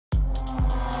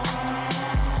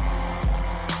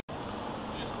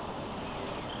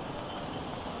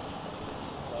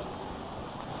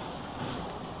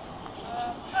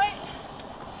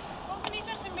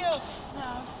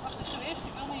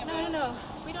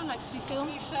likes to be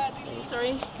filmed.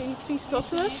 Sorry, can you please talk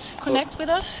to us? Connect with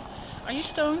us? Are you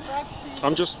stoned?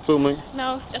 I'm just filming.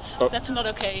 No, that's not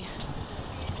okay.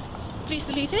 Please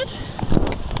delete it.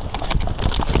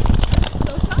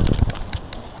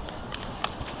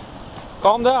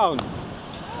 Calm down. No,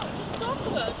 just talk to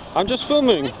us. I'm just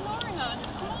filming. You're ignoring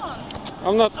us. Come on.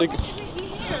 I'm not. I want you to be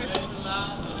here.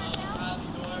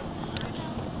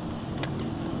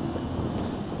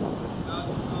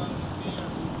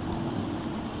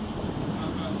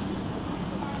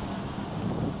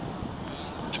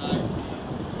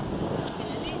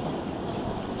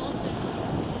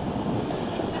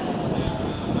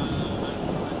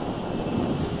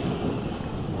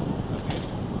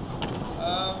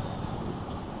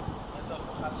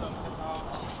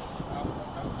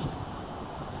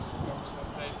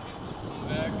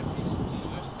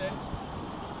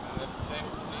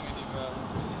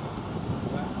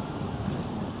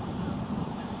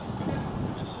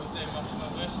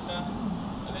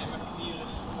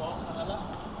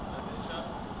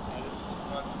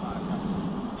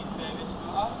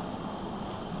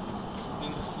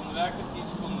 Werken, 10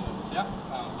 seconden rust. Ja?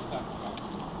 Gaan we start.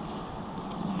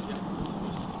 Ja,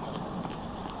 rustig omhoog.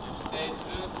 Je hebt steeds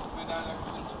rustig, weer duidelijk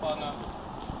ontspannen.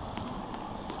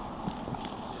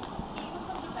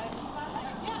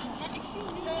 Ja, maar ik zie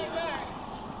jullie zijn daar.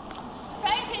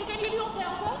 Fijn, kunnen jullie ons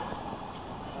helpen?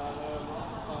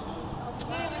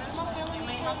 Nee, want je mag helemaal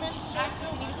niet van mensen zo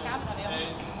filmen. niet de camera weer. Nee.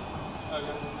 Oh,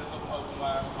 je moet het nog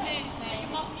openbaar. Nee, je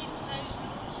mag niet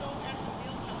zo erg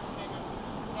beeld gaan brengen.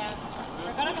 Ja,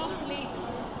 maar kan ik ook gelezen?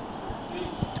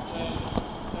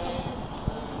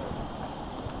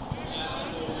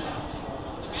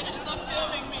 Stop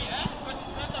filming me, eh? But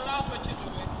it's not allowed what you're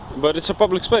doing. But it's a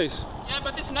public space. Yeah,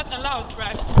 but it's not allowed,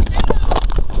 right?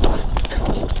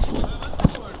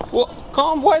 Well,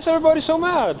 calm. Why is everybody so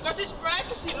mad? Because it's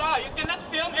privacy law. You cannot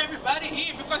film everybody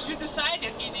here because you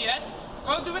decided, idiot.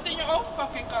 Go do it in your own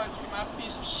fucking country, my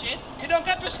piece of shit. You don't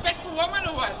got respect for women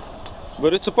or what?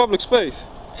 But it's a public space.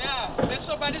 Yeah, when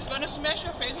somebody's gonna smash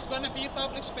your face, it's gonna be a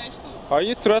public space too. Are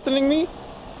you threatening me?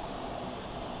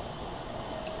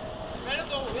 Better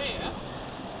go away, huh?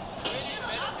 Really,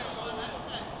 better can go away.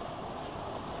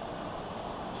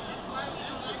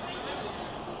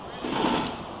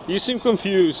 You seem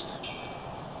confused.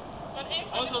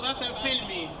 Also, that's a film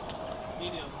me,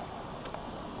 idiot.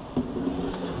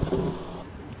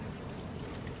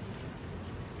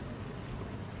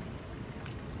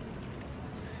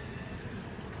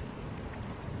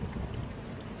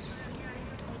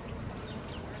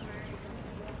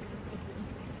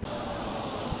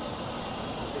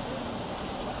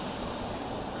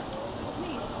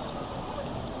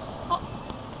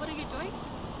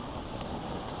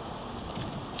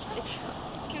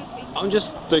 Excuse me. I'm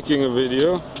just taking a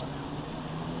video.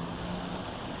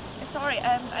 Sorry,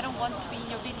 I don't want to be in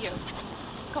your video.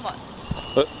 Come on.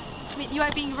 I mean, you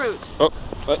are being rude. Oh,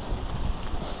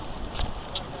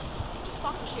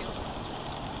 Fuck you.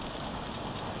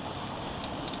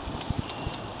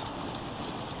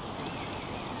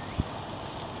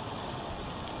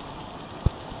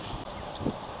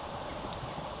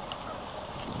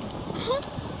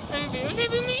 Are you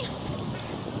videotaping me?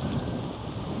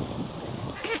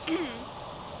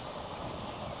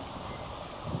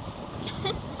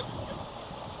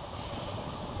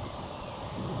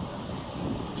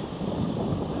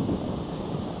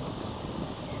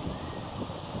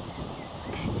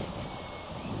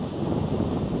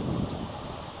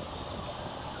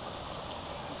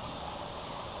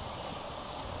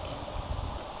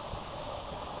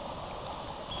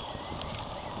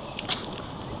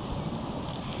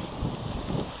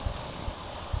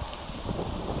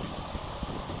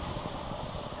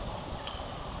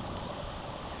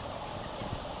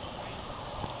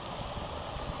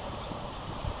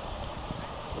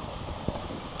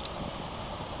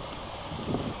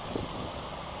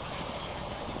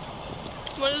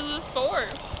 What is this for?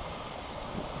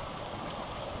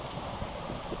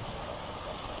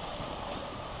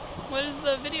 What is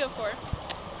the video for?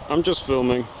 I'm just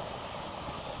filming.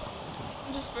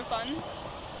 Just for fun?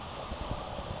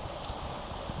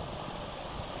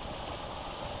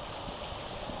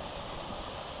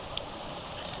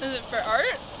 Is it for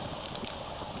art?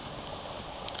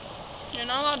 You're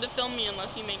not allowed to film me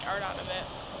unless you make art out of it.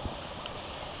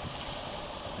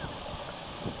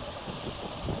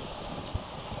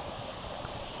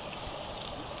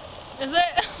 Is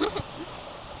it?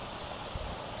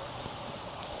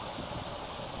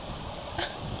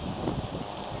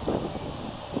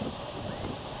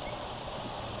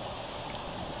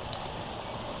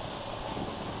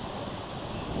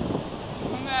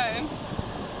 Okay.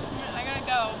 I gotta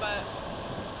go, but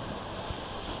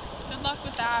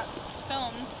with that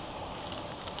film.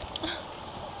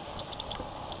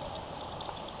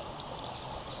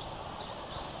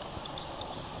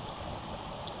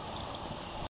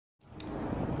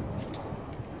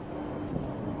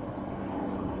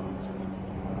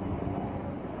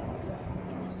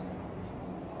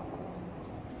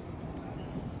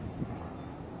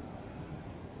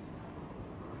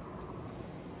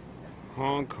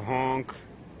 Honk, honk.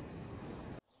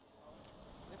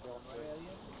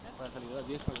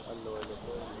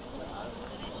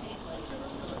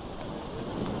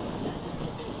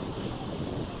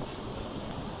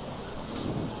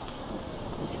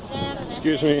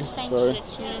 Excuse me, sorry.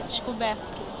 Descoberto.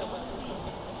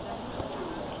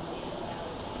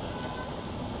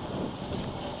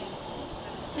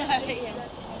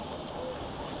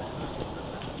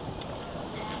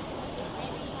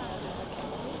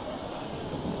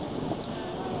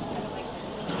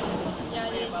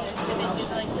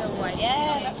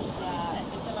 Yeah, that's it's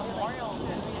a memorial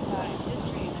to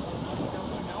history.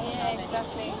 Yeah,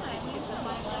 exactly.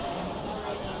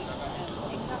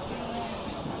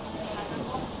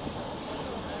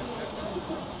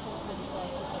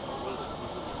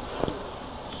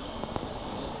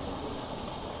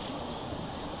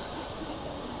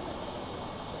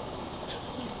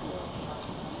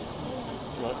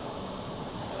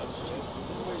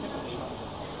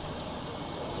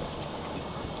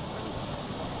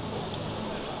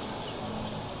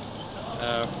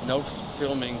 No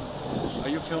filming. Are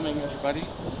you filming everybody?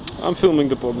 I'm filming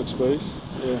the public space.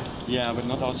 Yeah. Yeah, but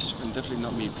not us, and definitely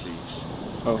not me, please.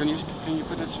 Oh. Can you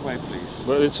put this away, please?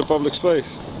 But it's a public space.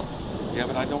 Yeah,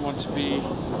 but I don't want to be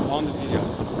on the video.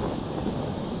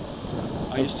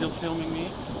 Are you still filming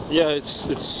me? Yeah,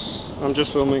 I'm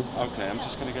just filming. Okay, I'm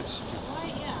just gonna get to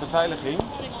beveiliging.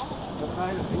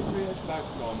 Beveiliging, kun je even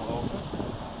buiten komen over?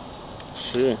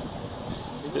 Sure.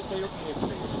 Can you stay up here,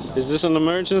 please? Is this an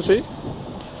emergency?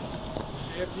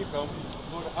 Even hier komen.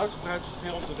 We worden uitgebreid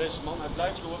gefilmd door deze man. Hij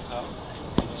blijft doorgaan.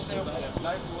 Hij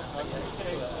blijft doorgaan. Hij is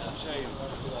geen museum.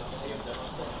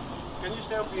 Can you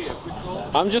stay up here? Quick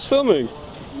call. I'm just filming.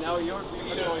 No, you're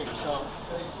being annoying. So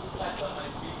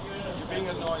you're being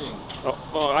annoying.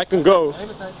 Oh, I can go. De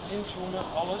hele tijd inzoomen,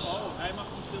 alles. Hij mag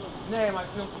niet filmen. Nee, maar ik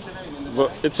film iedereen in de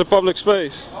But it's a public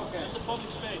space. Okay. It's a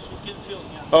public space, you can film,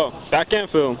 yeah. Oh, I can't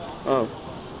film. Oh.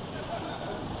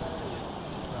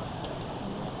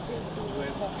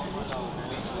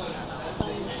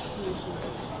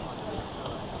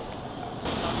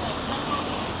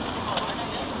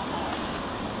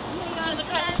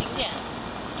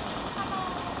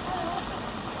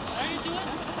 What are you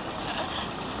doing?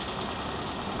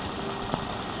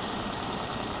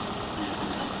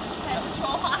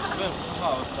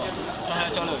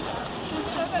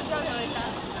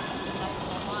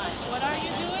 ？What are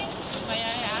you doing? May I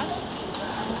ask?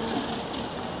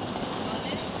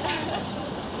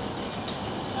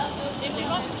 If you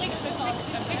want to take a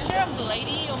picture of the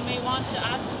lady, you may want to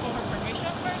ask for her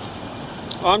permission first.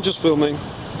 I'm just filming.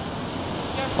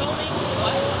 You're filming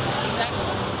what?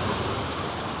 Exactly.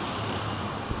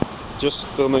 Just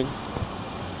filming.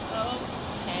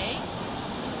 Okay.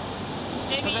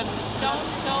 Maybe don't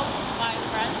film my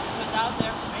friends without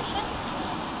their permission.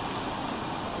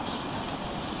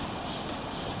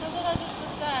 他说他就是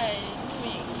在录影。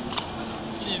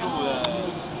记录的。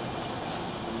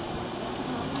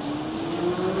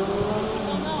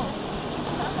Don't know.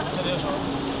 这边有什么？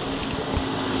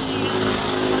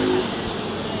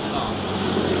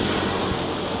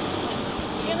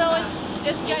 You know,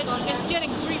 it's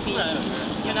getting creepy.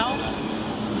 You know?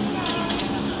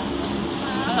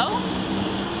 Hello?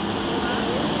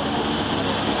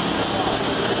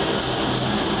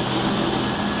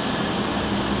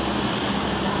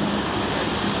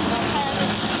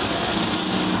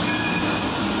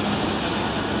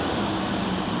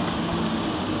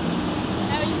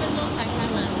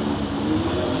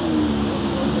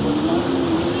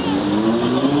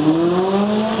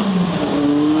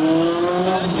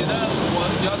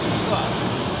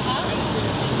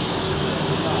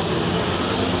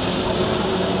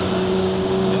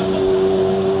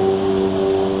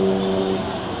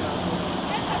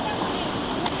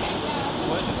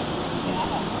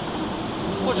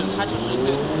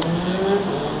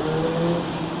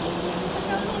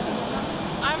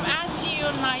 I'm asking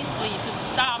you nicely to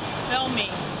stop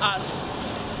filming us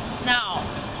now.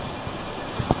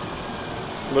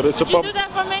 But it's Would a you do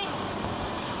that for me?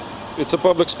 It's a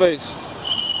public space.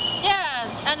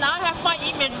 Yeah, and I have my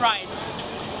image rights.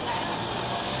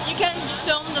 You can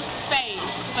film the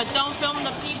space, but don't film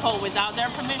the people without their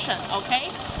permission,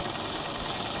 okay?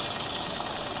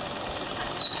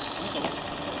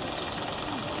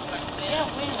 Yeah.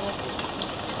 gonna win with this.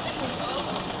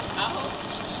 I hope.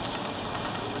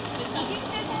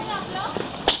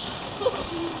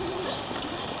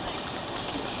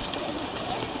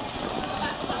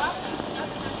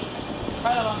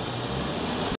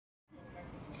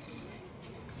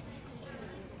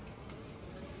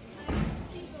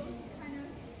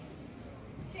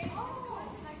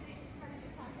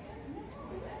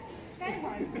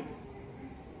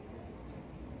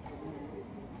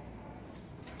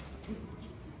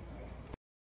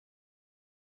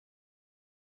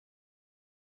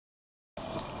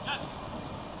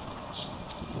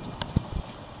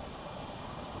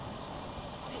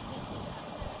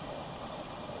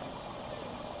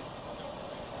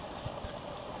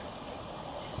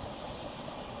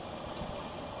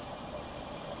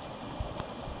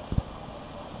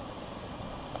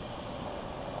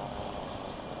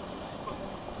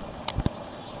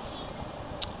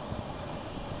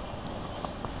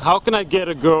 How can I get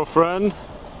a girlfriend?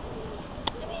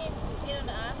 I mean, you don't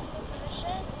ask for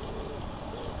permission.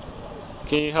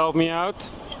 Can you help me out? And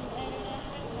I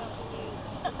don't know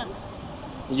how to help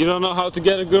you. You don't know how to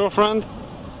get a girlfriend?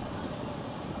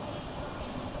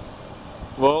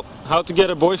 Well, how to get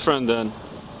a boyfriend then?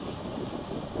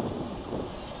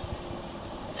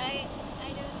 I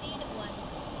don't need one.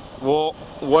 Well,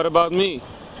 what about me?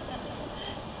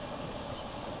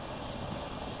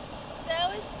 So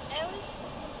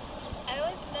I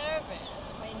was nervous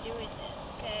when doing this,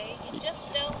 okay? You just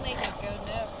don't make a girl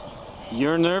nervous, okay?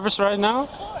 You're nervous right now? Of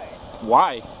course.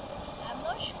 Why? I'm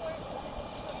not sure what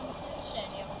intention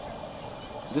you're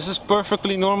purpose. This is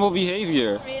perfectly normal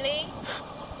behavior. Really?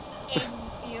 In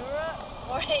Europe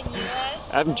or in US?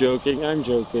 I'm joking, I'm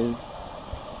joking.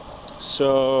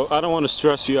 So, I don't want to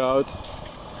stress you out.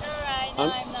 Alright, no,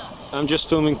 I'm not. I'm just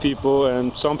filming people,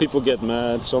 and some people get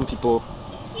mad, some people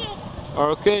Yes.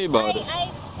 are okay about it.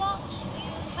 I thought you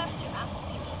have to ask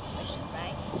people's permission,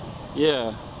 right?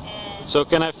 Yeah. And So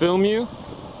can I film you?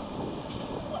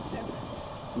 what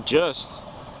purpose? Just.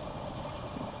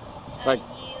 Are Like- you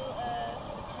a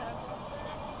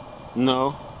photographer?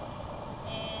 No.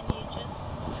 And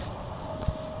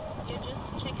you're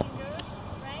just checking girls,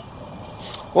 right?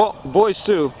 Well, boys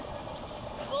too.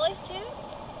 Boys too?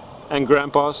 And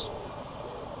grandpas.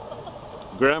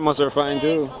 Grandmas are fine Where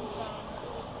you too. come from?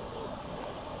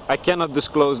 I cannot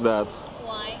disclose that.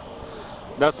 Why?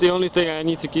 That's the only thing I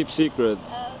need to keep secret.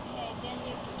 Okay, then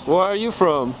you. Where are you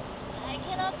from? I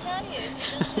cannot tell you.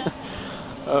 You don't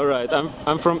tell me. Alright,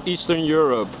 I'm from Eastern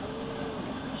Europe.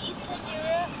 Eastern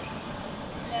Europe?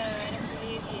 No, I don't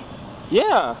believe you.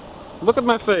 Yeah. Look at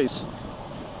my face.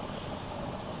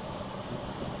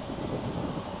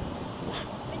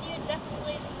 But you're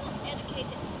definitely not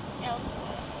educated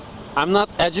elsewhere. I'm not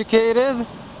educated? No,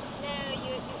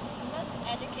 you must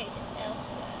educate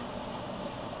elsewhere.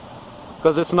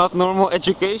 Because it's not normal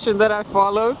education that I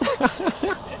followed. Well,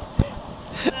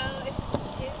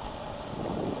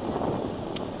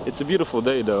 It's a beautiful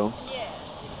day though. yes.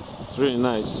 It's really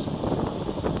nice. So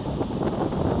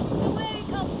where you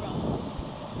come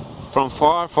from? From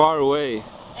far, far away.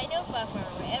 I know far, far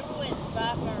away. Everyone's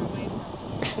far, far away from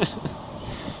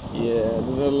Yeah,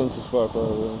 the Netherlands is far, far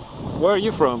away. Where are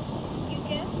you from? you. You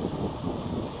guess?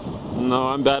 No,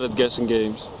 I'm bad at guessing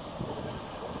games.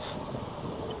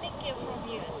 I think you're from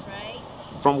US, right?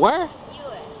 From where?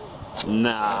 US.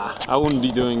 Nah, I wouldn't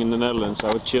be doing in the Netherlands.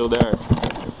 I would chill there.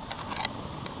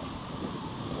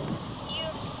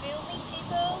 You're filming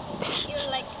people? You're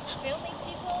like filming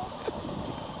people?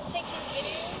 Taking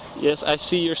videos? Yes, I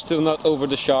see you're still not over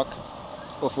the shock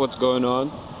of what's going on.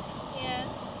 Yeah.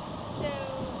 So,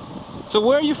 So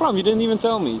where are you from? You didn't even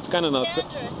tell me. It's kind of not.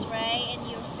 dangerous, right? And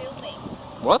you're filming.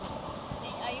 What?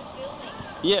 Are you filming?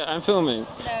 Yeah, I'm filming. No,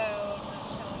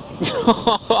 I'm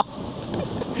not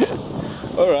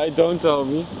telling you. Alright, don't tell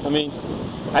me. I mean,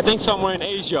 I think somewhere in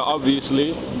Asia,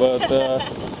 obviously, but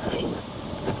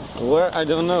where? I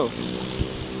don't know.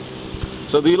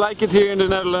 So do you like it here in the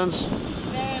Netherlands?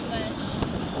 Very much.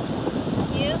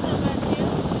 You? How about you?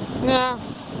 Yeah,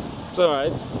 it's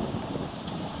alright.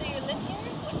 So you live here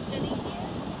or study here?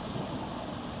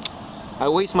 I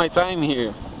waste my time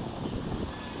here.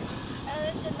 Oh,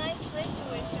 it's a nice place to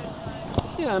waste your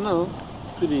time. Yeah, I know.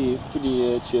 Pretty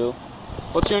chill.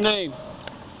 What's your name?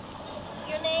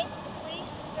 Your name, please,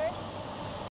 first?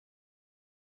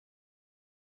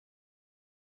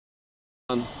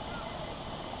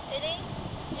 Really?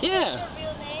 Yeah. What's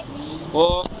your real name?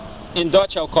 Well, in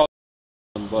Dutch I'll call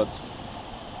it, but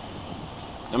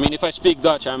I mean if I speak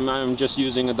Dutch I'm just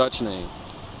using a Dutch name.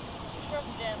 From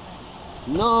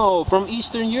German. No, from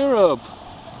Eastern Europe.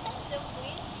 So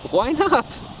please, Why not?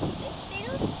 they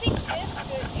don't speak this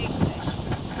good English.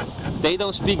 They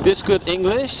don't speak this good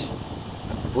English?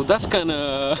 Well, that's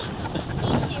kinda... East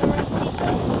Europe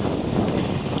people,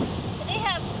 they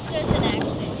have certain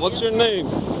accents. What's your name?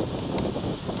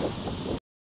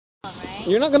 Right?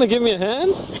 You're not gonna give me a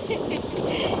hand?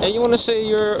 And you wanna say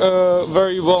you're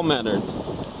very well-mannered?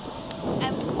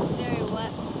 I'm very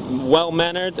what?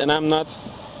 Well-mannered, and I'm not?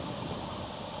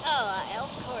 Oh, of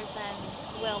course I'm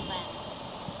well mannered.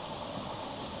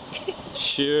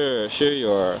 Sure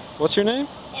you are. What's your name?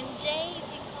 MJ, if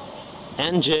you call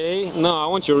me. NJ? No, I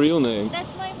want your real name.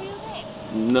 That's my real name.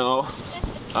 No, That's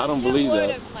the I don't true believe word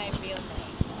that. of my real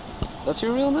name. That's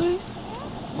your real name?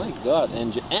 My God,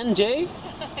 NJ. NJ?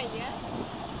 Yeah.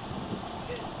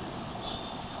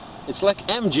 It's like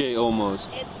MJ almost.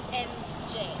 It's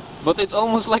MJ. But it's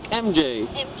almost like MJ.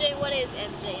 MJ, what is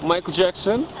MJ? Michael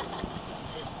Jackson?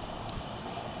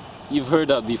 You've heard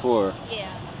that before,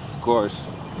 Yeah. of course.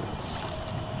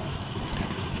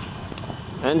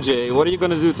 NJ, what are you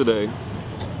gonna do today? Don't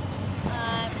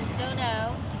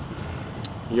know.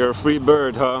 You're a free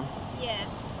bird, huh? Yeah.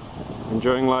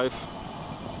 Enjoying life?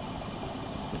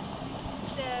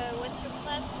 So, what's your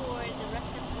plan for the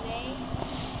rest of the day?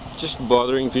 Just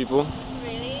bothering people.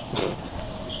 Really?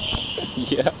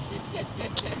 Yeah.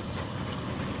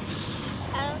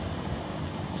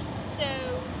 So,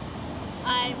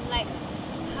 I'm like,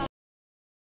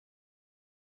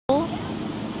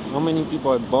 How many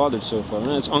people I've bothered so far?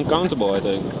 It's uncountable, I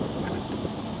think.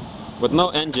 But no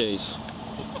NJs.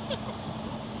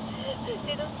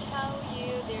 they don't tell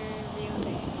you their real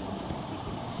name.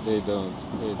 They don't.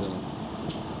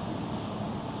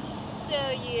 So,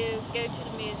 you go to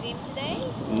the museum today?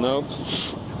 Nope.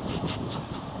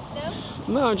 No?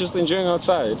 No, I'm just enjoying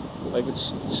outside. Like,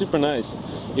 it's super nice.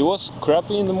 It was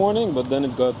crappy in the morning, but then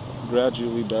it got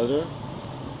gradually better.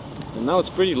 And now it's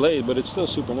pretty late, but it's still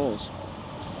super nice. Is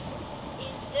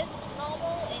this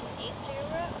normal in East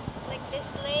Europe? Like this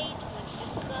late with the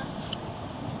sun?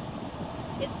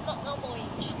 It's not normal in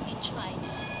China.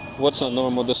 What's not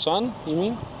normal? The sun, you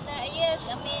mean? Yes,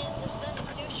 I mean the sun is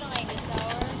still shining this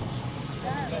hour.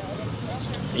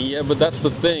 Yeah, but that's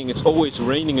the thing. It's always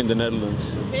raining in the Netherlands.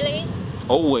 Really?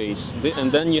 Always.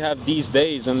 And then you have these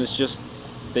days, and it's just...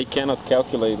 They cannot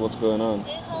calculate what's going on.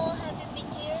 And how long have you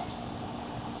been here?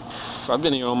 I've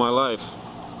been here all my life.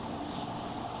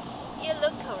 You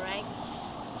look alright.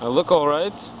 I look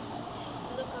alright?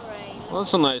 You look alright. Well,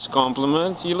 that's a nice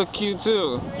compliment. You look cute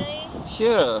too. Really?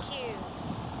 Yeah. Cute.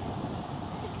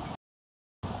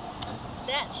 Is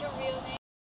that your real name?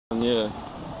 Yeah.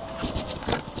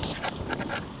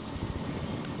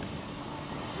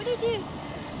 What do you do?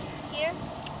 Here?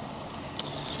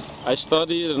 I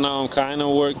studied and now I'm kind of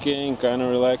working, kind of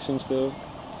relaxing still. You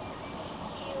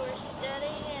were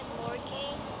studying and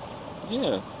working?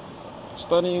 Yeah.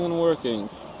 Studying and working.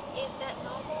 Is that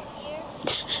normal here?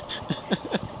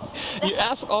 You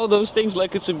ask all those things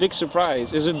like it's a big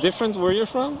surprise. Is it different where you're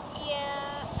from?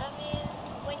 Yeah, I mean,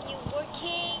 when you're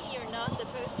working, you're not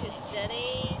supposed to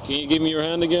study. Can you give me your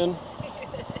hand again?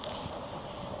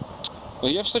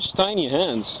 Well, you have such tiny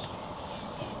hands.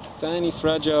 Tiny,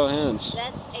 fragile hands.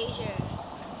 That's Asia.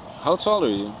 How tall are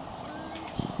you?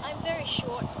 I'm very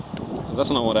short. That's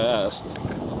not what I asked.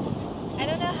 I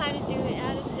don't know how to do it,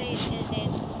 how to say it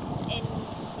in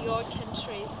your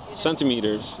countries. You know?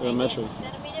 Centimeters or metric.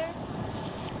 Centimeter?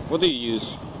 What do you use?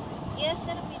 Yes,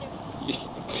 centimeter.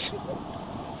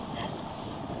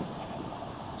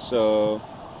 So,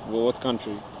 well, what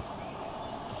country?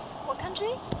 What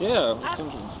country? Yeah, what I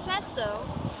country? said so.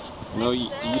 No, I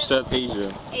you said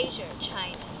Asia. Asia,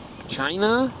 China.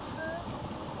 China?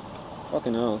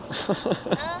 Fucking hell.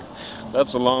 Huh?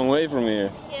 That's a long way from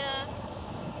here. Yeah.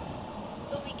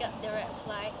 But we got direct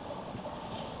flight.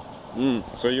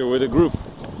 So you're with a group?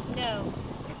 No.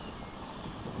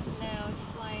 No,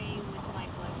 flying with my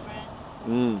boyfriend.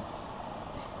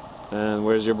 And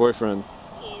where's your boyfriend?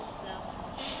 He's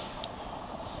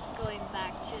going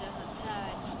back to the hotel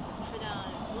and put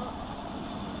on books.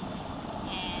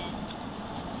 And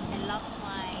I lost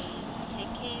my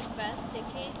bus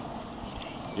ticket.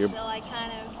 So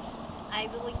I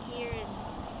really here and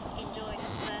enjoy the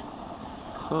sun.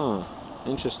 Huh,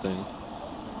 interesting.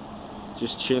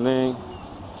 Just chilling,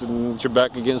 your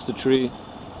back against the tree.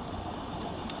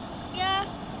 Yeah, I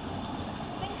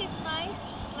think it's nice.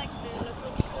 It's like the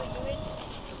local people do it.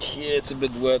 Yeah, it's a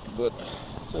bit wet, but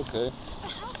it's okay.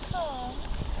 But how come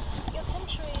your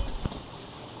country is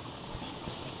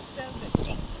so good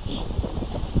English?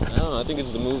 I don't know, I think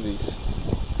it's the movies. It's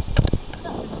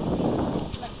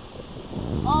like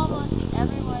almost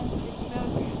everyone speaks so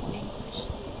good English.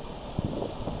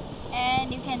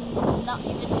 And you can not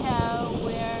even tell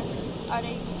where are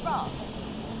they from.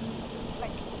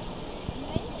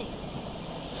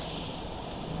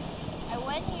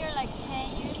 went here like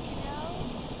 10 years ago,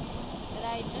 but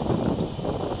I just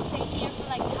stayed here for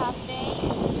like half day,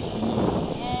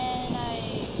 and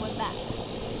I went back.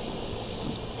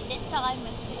 But this time I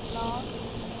stayed long,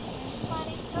 and it's fun.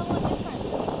 It's totally different.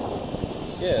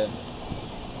 Yeah.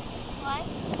 Why?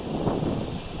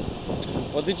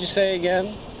 What did you say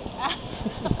again?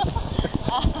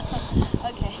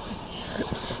 Okay.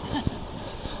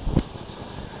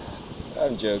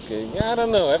 I'm joking. I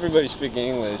don't know. Everybody's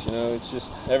speaking English, you know. It's just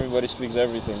everybody speaks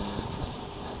everything.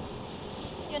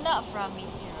 You're not from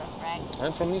East Europe, right?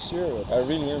 I'm from East Europe. I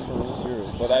really am from East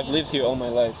Europe, but I've lived here all my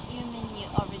life. You mean you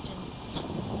originate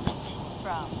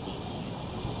from East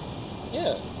Europe?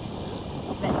 Yeah.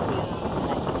 But you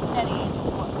like study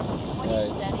what do you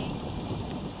Right. study?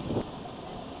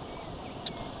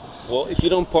 Well, if you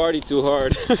don't party too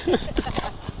hard,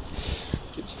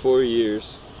 it's 4 years.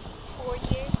 4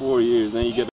 years? 4 years. Then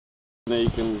you get. Then you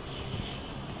can.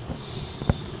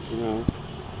 You know.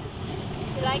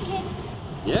 You like it?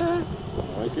 Yeah.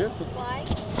 I like it. Why?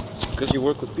 Because you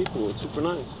work with people. It's super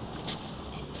nice.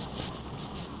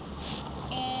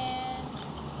 And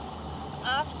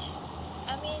after,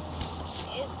 I mean,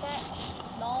 is that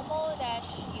normal that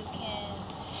you can,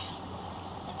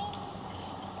 I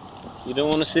mean, You don't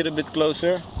want to sit a bit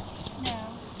closer? no,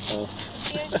 Oh.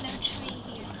 there's no tree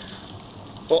here.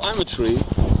 Oh, I'm a tree.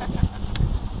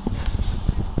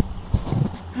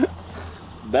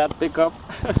 Bad pickup.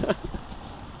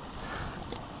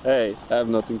 Hey, I have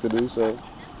nothing to do, so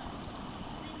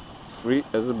free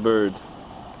as a bird.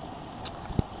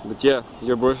 But yeah,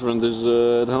 your boyfriend is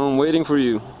at home waiting for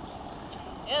you.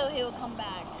 Oh, he will come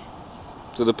back.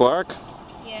 To the park?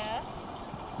 Yeah.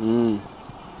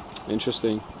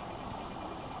 Interesting.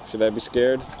 Should I be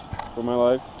scared for my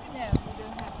life? No, you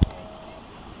don't have to.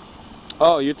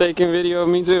 Oh, you're taking video of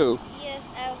me too? Yes,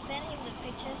 I'll send him the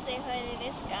picture, say, hey,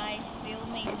 this guy is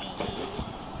filming me.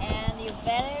 And you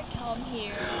better come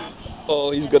here.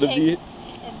 Oh, he's and gonna pick- be.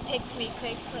 And pick me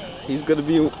quickly. He's gonna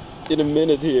be in a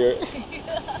minute here.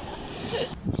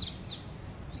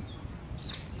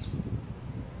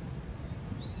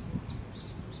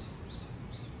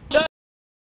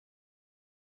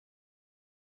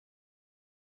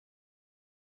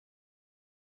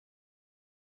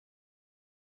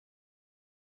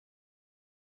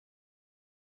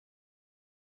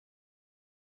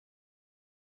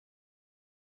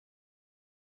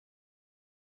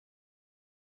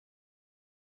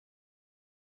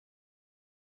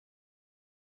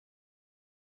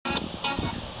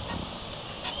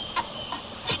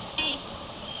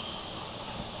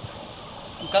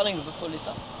 I'm calling the police.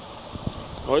 Huh?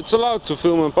 Oh, it's allowed to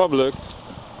film in public.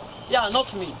 Yeah,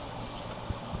 not me.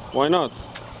 Why not?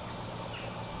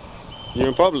 You're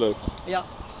in public. Yeah,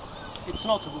 it's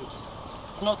not good.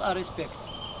 It's not a respect.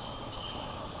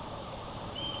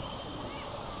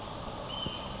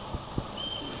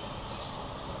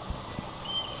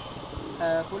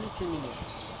 Politie meneer.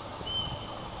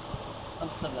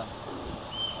 Amsterdam.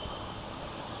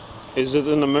 Is it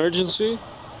an emergency?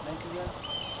 Thank you very much.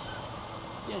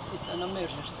 Yes, it's an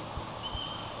emergency.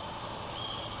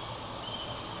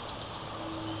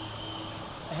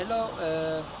 Hello,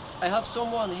 I have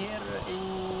someone here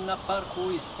in a park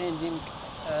who is standing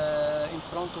in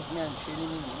front of me and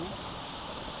filming me.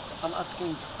 I'm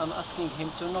asking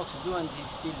him to not do, and he's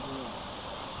still doing.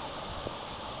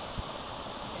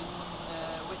 In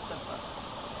Western Park.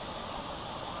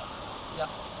 Yeah.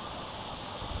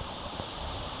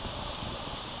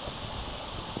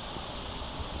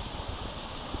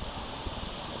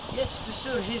 Yes,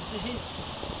 sir. He's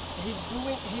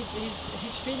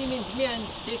filming me and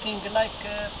taking like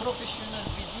professional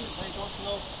videos. I don't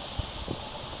know.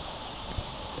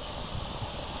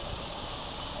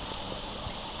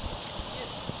 Yes.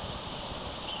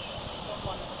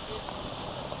 Someone is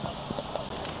filming.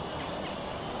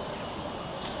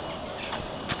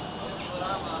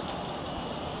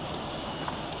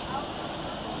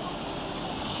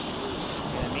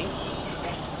 Yeah, me?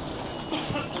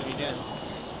 What are you doing?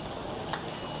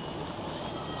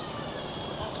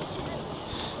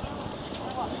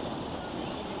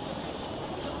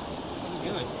 What are you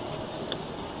doing?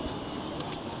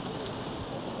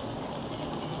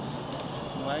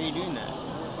 Why are you doing that?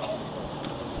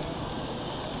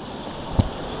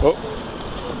 Oh,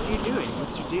 What are you doing?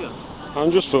 What's your deal?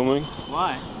 I'm just filming.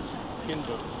 Why?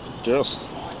 Just.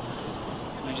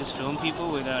 You just film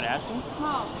people without asking?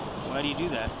 No. Why do you do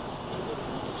that?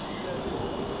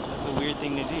 That's a weird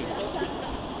thing to do.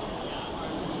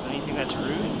 Don't you think that's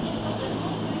rude?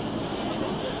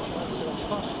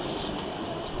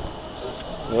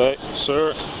 Right,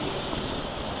 sir.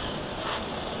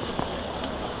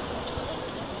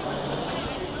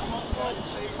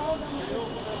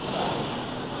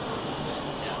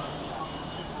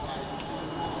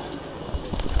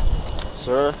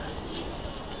 Sir,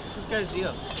 What's this guy's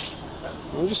deal?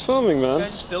 I'm just filming, This guy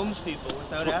man. just films people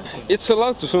without asking. It's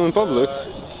allowed to film in public.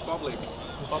 It's public.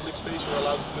 Public space, you're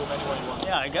allowed to film anyone you want.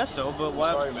 Yeah, I guess so, but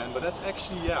why? Sorry, man, but that's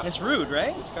actually, yeah. It's rude,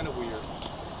 right? It's kind of weird.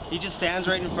 He just stands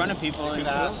right in front of people You and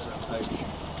can asks. film them, like,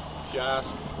 if you ask,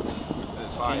 then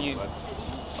it's fine, you- but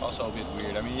it's also a bit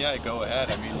weird. I mean, yeah, go ahead.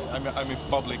 I mean, I'm in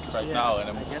public right Yeah, now, and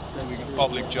I'm I guess that's doing a true.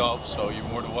 public job, so you're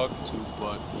more than welcome to,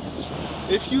 but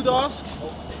if you'd ask...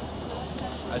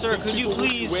 I Sir, think could you people would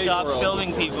be please way stop more open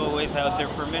filming for it. people without their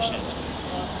permission?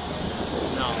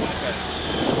 No, okay.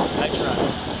 I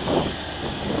tried.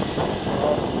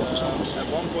 At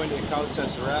one point it counts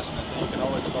as harassment, and you can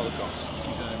always call the cops.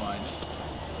 Keep that in mind.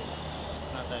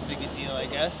 Not that big a deal, I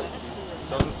guess.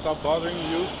 Doesn't stop bothering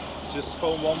you, just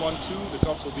phone 112, the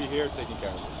cops will be here taking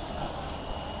care of this.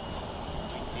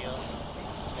 Big deal.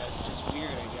 This guy's just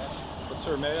weird, I guess. But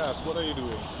sir, may I ask, what are you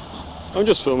doing? I'm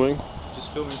just filming. Just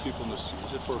filming people in the street.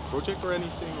 Is it for a project or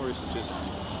anything, or is it just...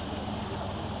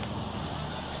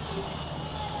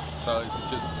 So it's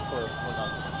just for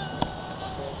nothing.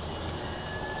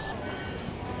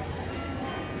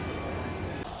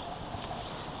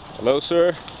 Hello,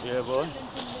 sir. Yeah, boy.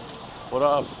 What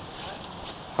up?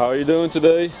 How are you doing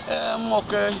today? I'm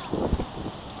okay.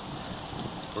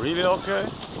 Really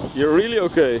okay? You're really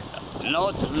okay.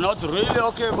 Not really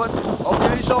okay, but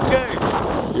okay is okay.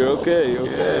 You're okay.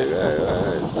 Okay.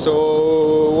 Right.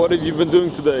 So, what have you been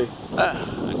doing today?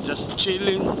 Just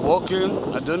chilling, walking.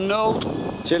 I don't know.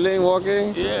 Chilling,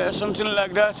 walking, Yeah, something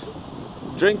like that.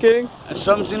 drinking,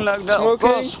 Something like that.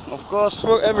 Smoking? Of course.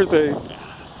 smoke, everything.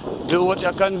 Do what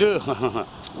I can do.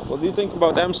 What do you think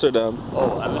about Amsterdam?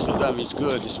 Oh, Amsterdam is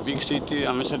good. It's a big city.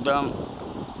 Amsterdam.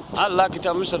 I like it,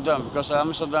 Amsterdam, because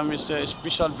Amsterdam is a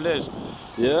special place.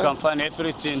 You Yeah. can find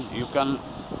everything. You can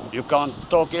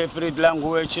talk every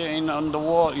language on the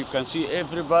world. You can see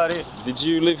everybody. Did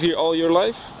you live here all your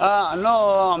life?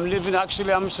 No, I'm living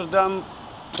actually Amsterdam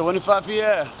 25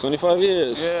 years. 25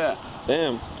 years. Yeah.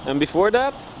 Damn. And before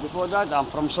that? Before that, I'm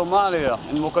from Somalia,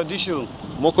 in Mogadishu.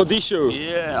 Mogadishu.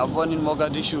 Yeah, I was born in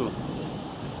Mogadishu.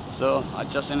 So I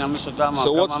just in Amsterdam. I So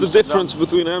come what's the Amsterdam. difference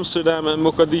between Amsterdam and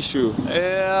Mogadishu?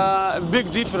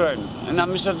 Big difference. In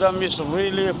Amsterdam is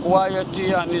really quiet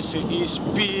and it's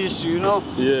peace, you know.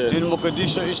 Yeah. In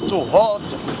Mogadishu it's too hot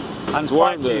and It's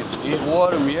warm fighting. It's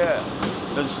warm, yeah.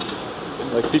 That's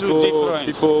Like too different.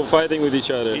 people fighting with each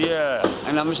other. Yeah,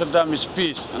 and Amsterdam is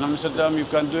peace. In Amsterdam you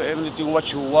can do everything what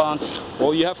you want.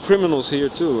 Well, you have criminals here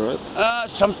too, right?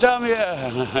 Sometimes,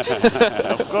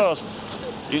 yeah, of course.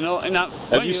 You know,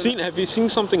 Have you seen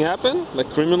something happen? Like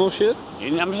criminal shit?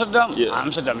 in Amsterdam? Yeah.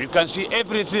 Amsterdam, you can see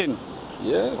everything.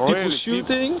 Yeah. Really, People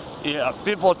shooting? Yeah,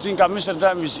 people think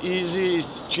Amsterdam is easy, it's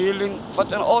chilling, but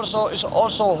then also it's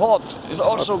also hot. It's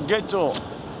also ghetto.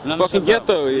 In fucking Amsterdam.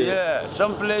 ghetto, yeah. Yeah,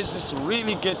 some places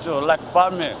really ghetto, like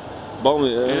Palme. Bomb.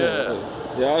 Yeah.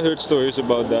 Yeah, I heard stories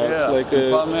about that. Yeah, It's like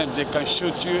in Palme they can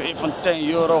shoot you even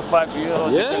 €10,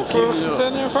 €5. yeah, they can for kill you.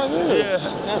 10 or 5 years.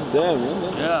 Yeah. God damn,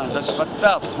 man. Yeah, that's fucked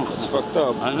up. That's fucked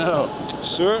up. I know.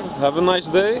 Sir, have a nice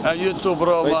day. And you too,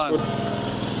 bro, Thanks man. for-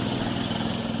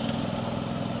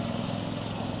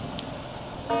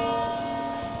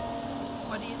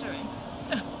 What are you doing?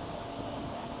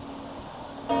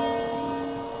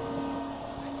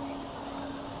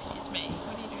 Excuse me.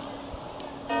 What are you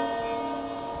doing?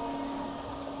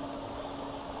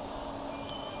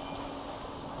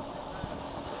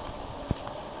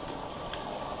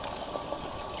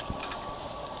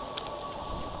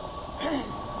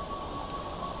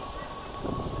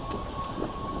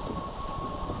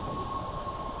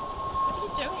 What are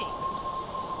you doing?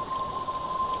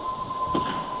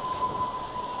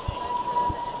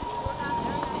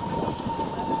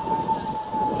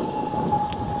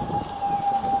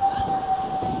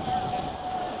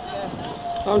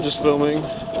 I'm just filming. We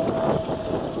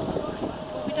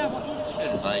don't want you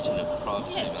to. Invasion of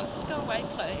privacy, Yeah, mate. just go away,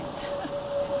 please.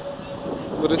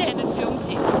 But Stand and film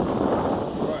people.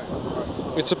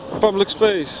 it's a public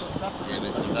space. Yeah, but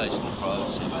it's invasion of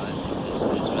privacy, mate. This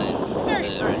been very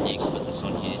and you rude. can put this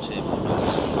on YouTube or do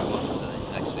this if you want to.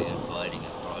 It's actually invading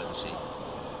of privacy.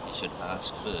 You should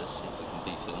ask first if we can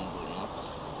be filmed or not.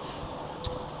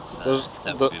 So Does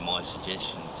that the- would be my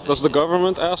suggestion to Does the you.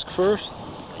 government ask first?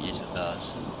 Yes, it does.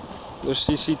 There's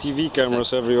CCTV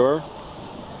cameras everywhere.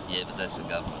 Yeah, but that's the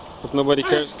government. But nobody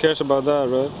cares about that,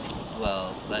 right?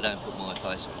 Well, they don't put my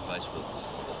face on Facebook.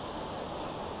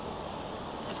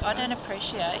 I don't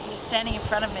appreciate you standing in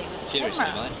front of me with a Seriously,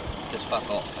 camera. mate. Just fuck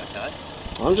off, okay?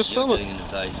 I'm just You're doing filming. an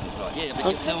invasion of privacy. Yeah,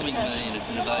 but you're filming me and it's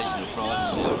an invasion of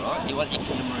privacy, alright? You want your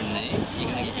camera in there,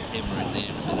 you're going to get your camera in there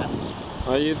in a minute.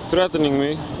 Are you threatening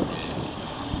me?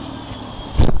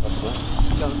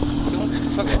 Go on.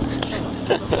 Come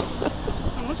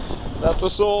on. That's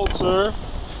assault, sir.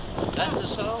 That's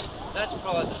assault. That's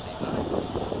privacy, mate.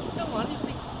 Come on,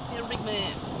 you're a big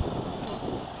man.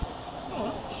 Come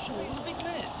on. He's a big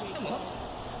man. Come on.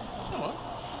 Come on.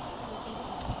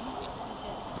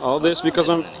 All this because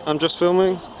I'm just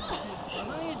filming. I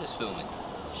know you're just filming.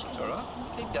 It's alright.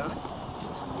 Keep going.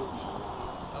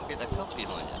 I'll get that cop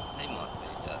behind you. He might be,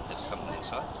 have something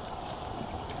inside.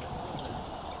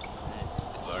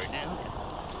 A bit worried now.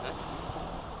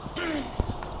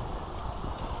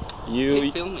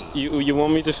 Keep filming. You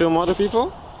want me to film other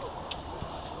people?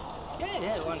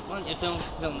 Yeah. Why don't you film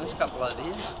this couple over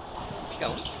here?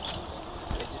 Go on.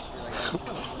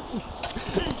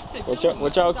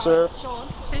 Watch out, sir. Sean.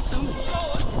 Keep filming.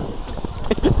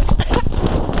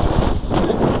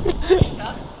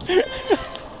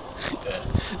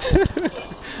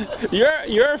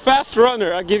 You're a fast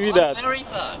runner, I'll give you that. I'm very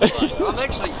fast. I'm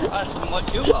actually faster than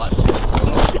what you are.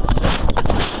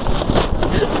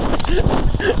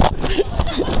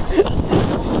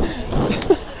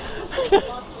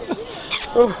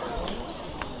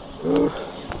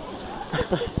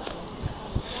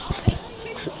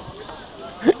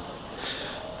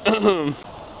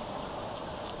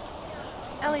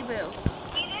 Ellie Boo.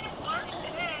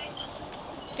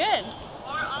 Good.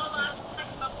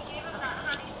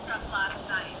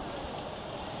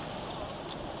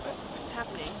 What's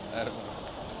happening?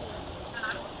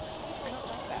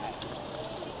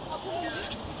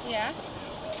 Yeah?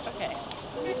 Okay.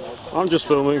 I'm just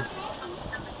filming.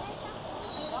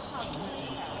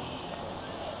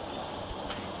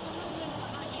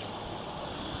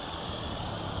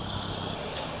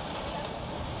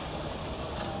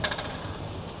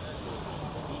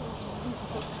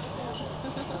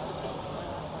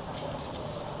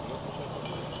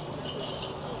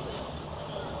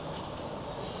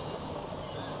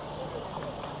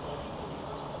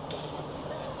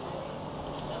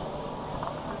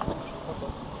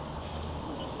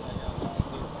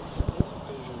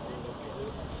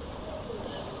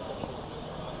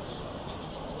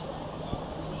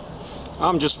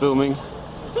 I'm just filming.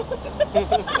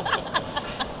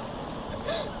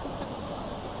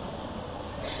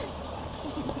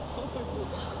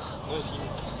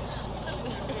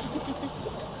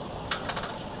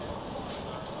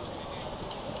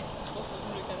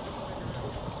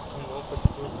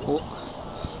 Oh,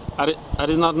 I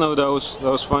did not know that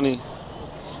was funny.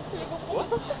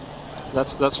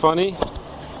 That's funny.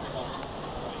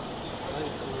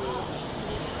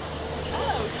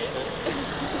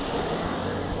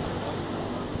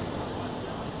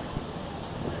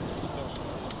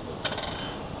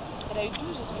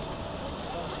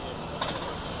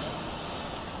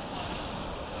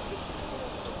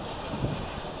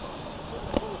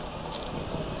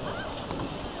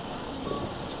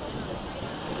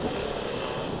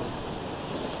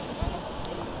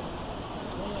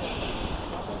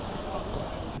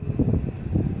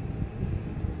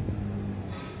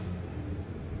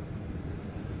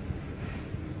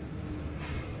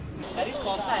 La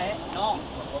risposta è no.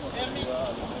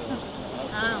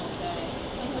 Ah, ok.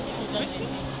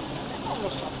 Non lo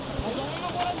so.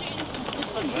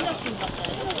 Guida sul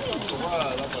battello.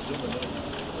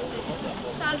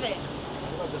 Salve.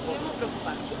 Dobbiamo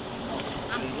preoccuparci.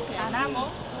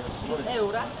 Andiamo? È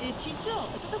ora? E Ciccio,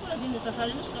 e tutta quella gente sta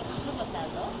salendo sullo stesso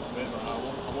battello?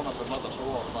 Avevo una fermata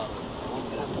solo a fare.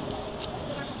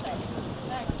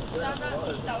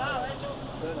 Sta là adesso.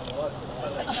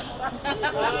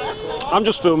 I'm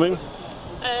just filming.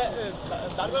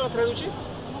 Barbara traduci?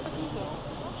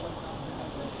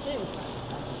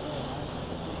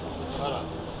 Guarda.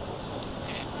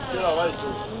 Tira, vai tu.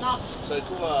 No. Sei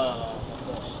tu la...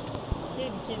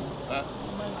 Chiedi.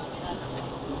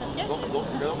 Che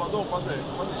domandò quando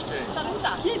scherzi?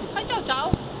 Saluta. Chiedi. Fai ciao.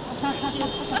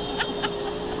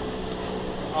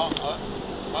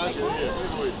 Sì,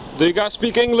 lui. Do you guys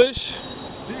speak English?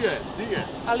 Dighe.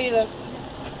 A leader.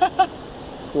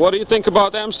 What do you think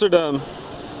about Amsterdam?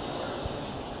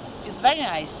 It's very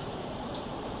nice.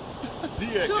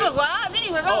 Dighe. Tu lo guardi,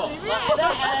 guardi.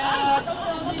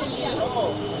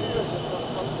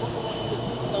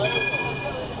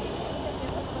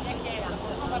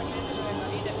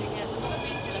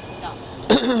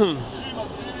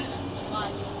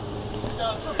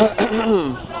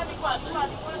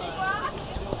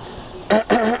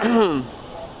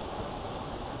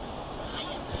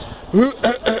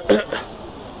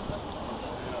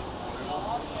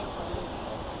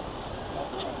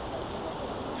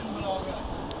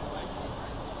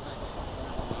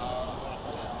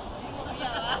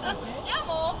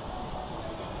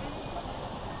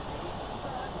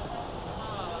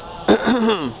 Take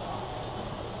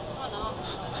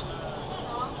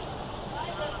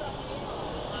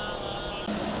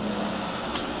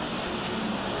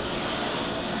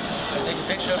a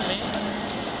picture of me.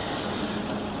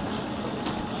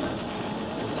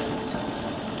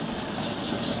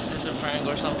 Is this a prank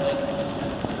or something?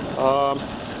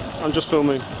 I'm just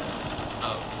filming.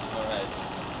 Oh, alright.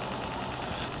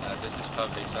 This is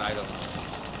public, so I don't know.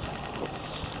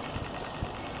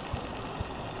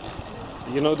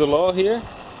 You know the law here?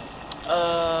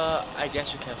 I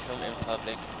guess you can film in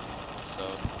public,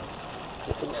 so...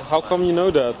 How come you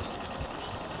know that?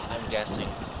 I'm guessing.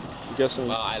 I'm guessing.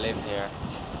 Well, I live here,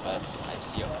 but I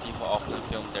see people often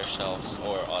film themselves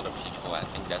or other people. I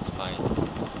think that's fine.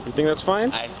 You think that's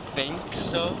fine? I think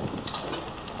so.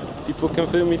 People can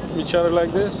film each other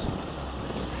like this?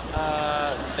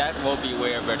 That will be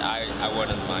weird, but I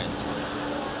wouldn't mind.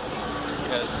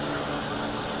 Because...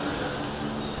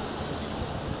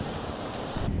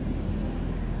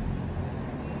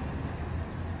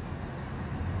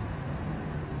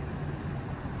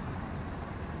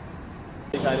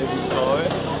 kind of before,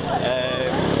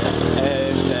 and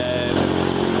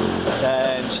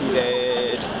then she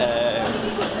did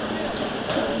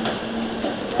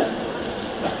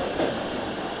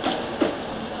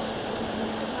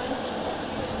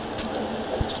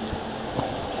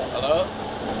hello?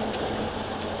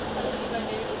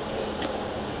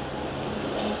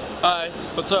 Hi,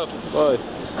 what's up? Bye.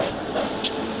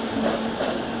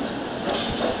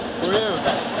 Who are you?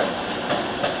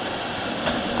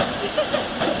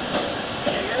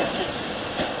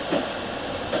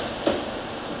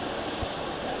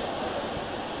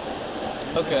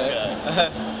 Okay.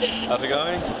 How's it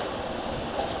going? I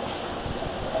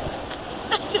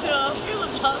don't know how I feel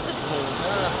about it.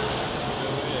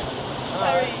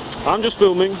 Sorry. I'm just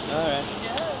filming. Alright.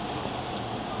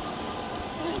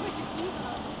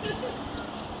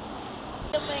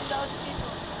 Filming those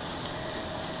people.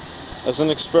 As an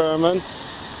experiment.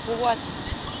 For what?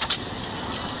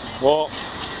 Well,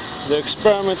 the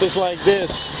experiment is like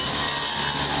this.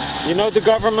 You know the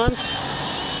government?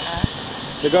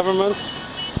 The government?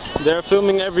 They're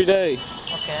filming every day.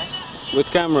 Okay. With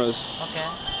cameras. Okay.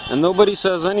 And nobody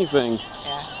says anything.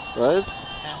 Yeah. Right?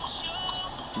 Yeah.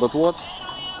 But what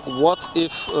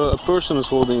if a person is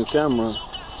holding a camera?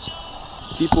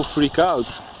 People freak out.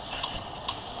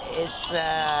 It's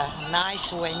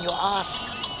nice when you ask.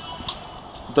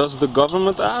 Does the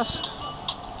government ask?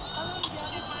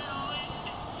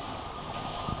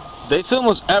 They film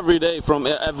us every day from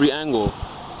every angle.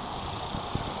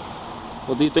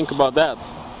 What do you think about that?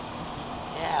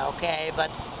 Yeah, okay, but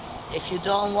if you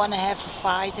don't want to have a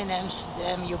fight in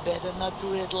Amsterdam, you better not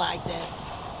do it like that.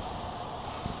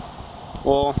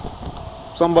 Well,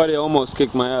 somebody almost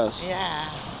kicked my ass. Yeah.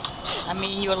 I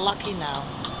mean, you're lucky now.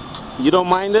 You don't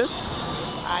mind it?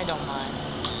 I don't mind.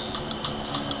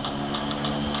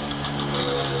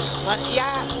 But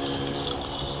yeah,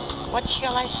 what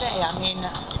shall I say? I mean,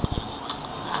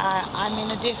 I'm in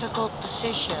a difficult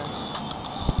position.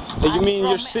 You mean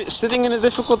you're sitting in a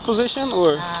difficult position,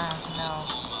 or no?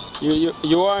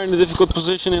 You are in a difficult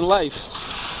position in life.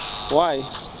 Why?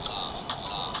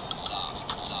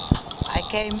 I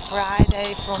came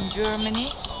Friday from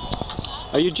Germany.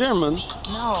 Are you German?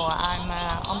 No, I'm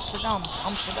Amsterdam.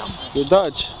 You're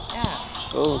Dutch?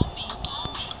 Yeah. Oh.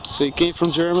 So you came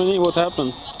from Germany, what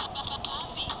happened?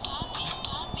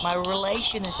 My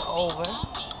relation is over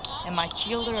and my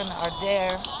children are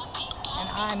there and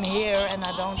I'm here and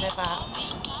I don't have a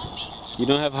house. You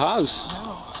don't have a house?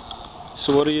 No.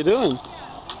 So what are you doing?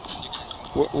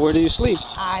 Where do you sleep?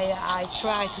 I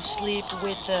try to sleep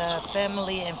with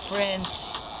family and friends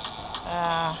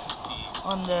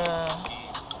on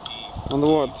the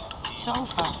what?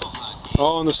 sofa.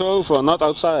 Oh, on the sofa, not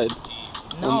outside.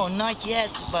 No, not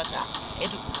yet, but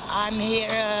I'm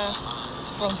here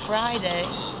from Friday,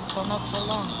 so not so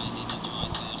long.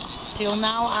 Till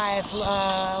now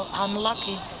I'm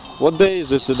lucky. What day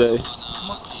is it today?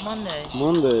 Monday.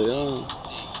 Monday, oh.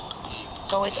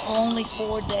 So it's only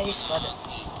 4 days, but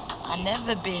I've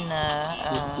never been...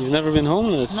 You've never been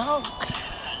homeless? No.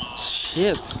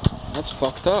 Shit, that's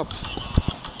fucked up.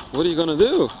 What are you gonna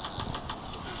do?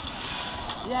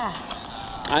 Yeah.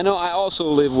 I know I also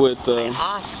live with... I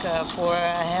ask for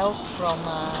help from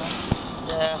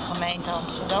the gemeente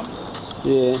Amsterdam.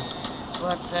 Yeah.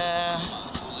 But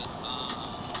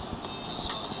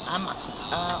I'm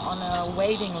on a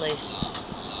waiting list.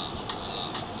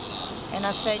 And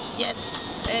I said, yes,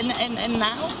 and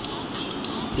now?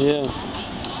 Yeah.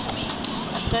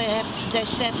 They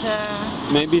said...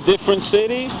 maybe different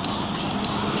city?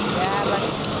 yeah, but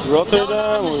Rotterdam? you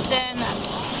don't understand.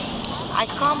 I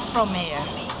come from here.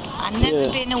 I've never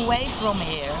Yeah. been away from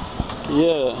here.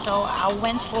 Yeah. So I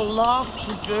went for love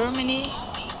to Germany.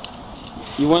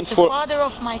 You went The for... father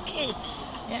of my kids.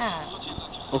 Yeah.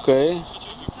 Okay.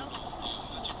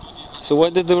 So why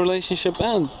did the relationship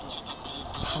end?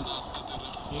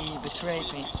 He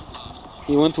betrayed me.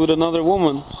 He went with another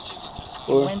woman?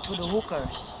 He Or went to the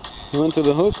hookers. he went to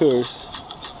the hookers?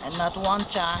 And not one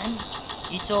time.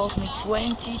 He told me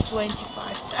 20,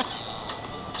 25 times.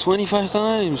 25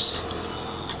 times?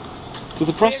 To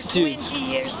the prostitutes? We're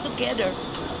 20 years together.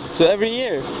 So every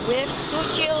year? We have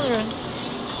 2 children.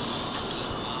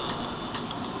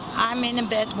 I'm in a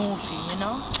bad movie, you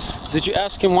know? Did you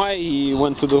ask him why he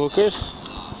went to the hookers?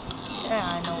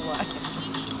 Yeah, I know why.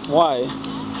 Why?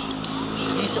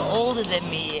 He's older than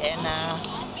me and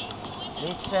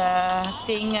this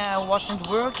thing wasn't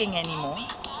working anymore.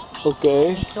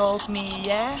 Okay. He told me,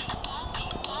 yeah.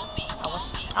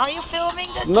 Are you filming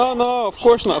that? No, no, of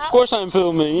course not. No? Of course I'm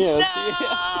filming, yes.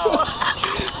 No!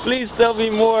 Please tell me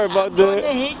more about I'm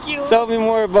gonna hit you. Tell me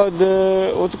more about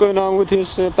what's going on with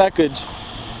his package.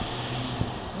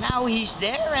 Now he's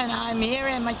there and I'm here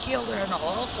and my children are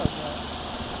also there.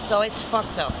 So it's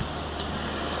fucked up.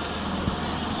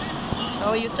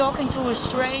 So you're talking to a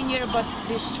stranger, but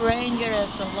this stranger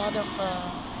has a lot of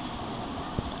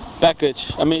Package.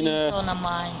 I mean, things on her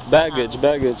mind. baggage, now.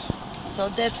 baggage. So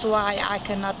that's why I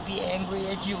cannot be angry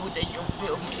at you that you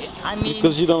film it. I mean,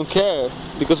 Because you don't care.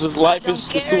 Because life is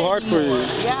too hard for you.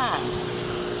 Yeah.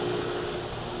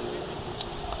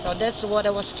 So that's what I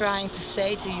was trying to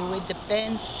say to you. It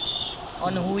depends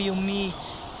on who you meet.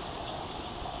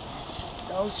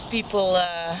 Those people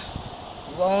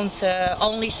won't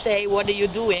only say, what are you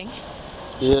doing?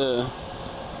 Yeah.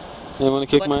 They want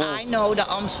to kick But my I ass. know the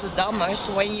Amsterdammers,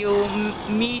 when you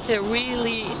meet a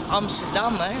really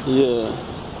Amsterdammer, Yeah.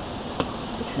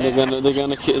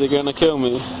 They're gonna kill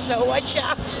me. so watch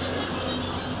out.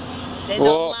 They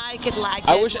Well, don't like it like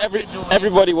I that, wish what you're doing.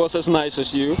 everybody was as nice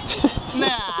as you.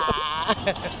 Nah.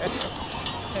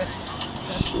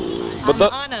 But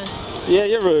I'm honest. Yeah,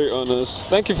 you're very honest.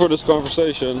 Thank you for this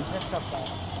conversation. That's okay.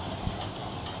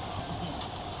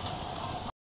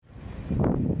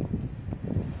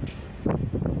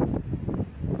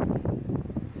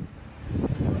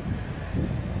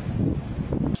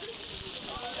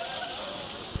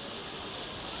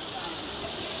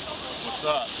 What's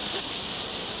up?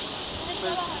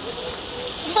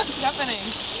 What's happening?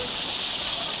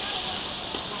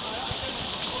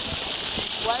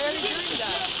 Why are you doing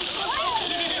that?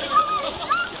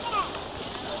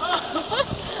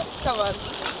 Come on.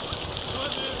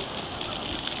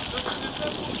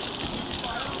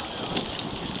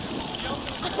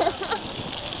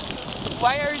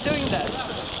 Why are you doing that?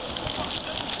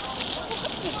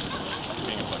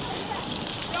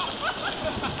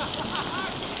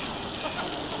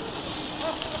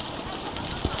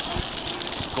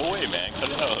 Go away, man. Cut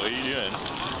it out. What are you doing?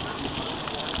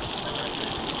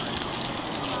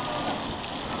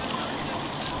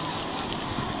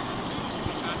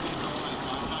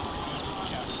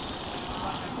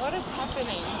 What is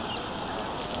happening?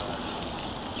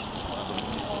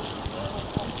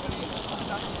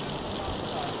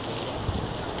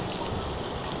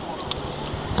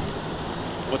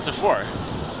 What's it for?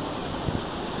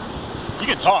 You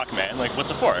can talk, man. Like, what's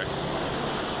it for?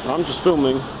 I'm just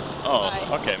filming. Oh,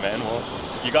 Bye. okay, man. Well,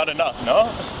 you got enough,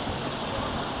 no?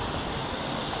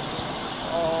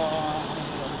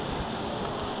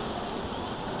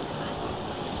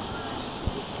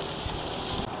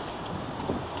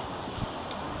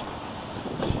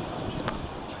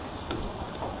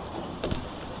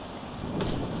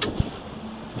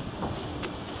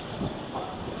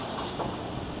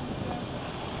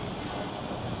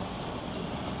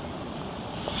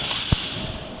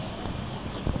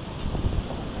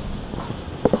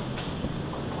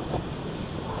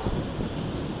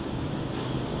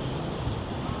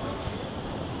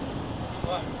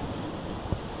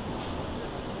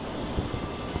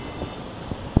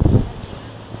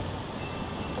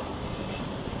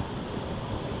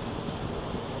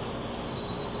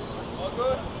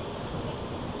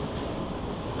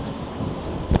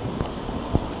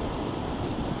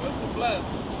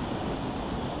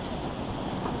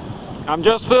 I'm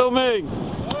just filming.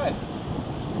 Alright.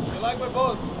 You like my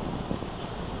boat?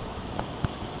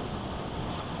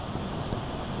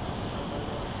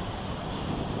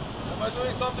 Am I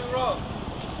doing something wrong?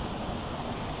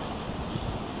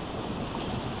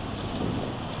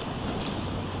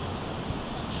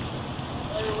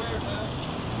 Are you weird, man?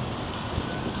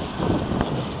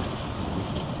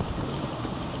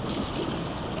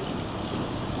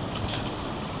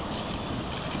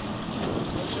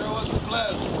 Not sure what's the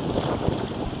blessed.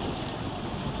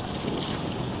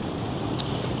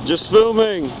 Just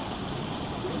filming.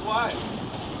 Why?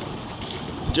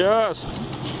 Just.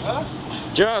 Huh?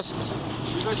 Just.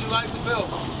 Because you like to film.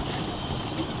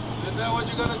 And then what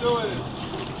you gonna do with it?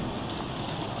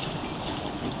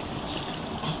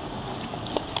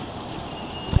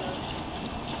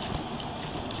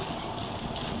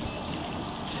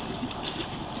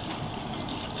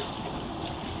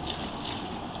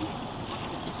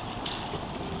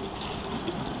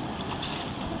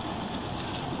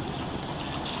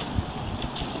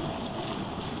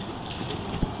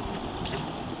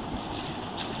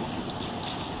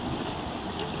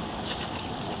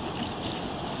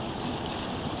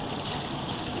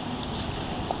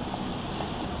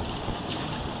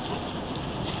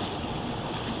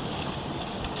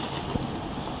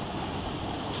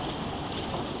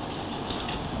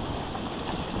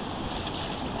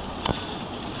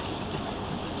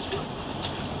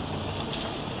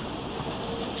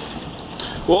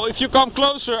 Well, if you come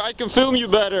closer, I can film you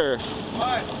better.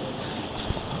 Why? And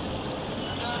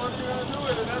then what are you gonna do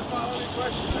with it? That's my only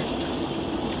question, actually.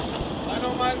 I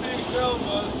don't mind being filmed,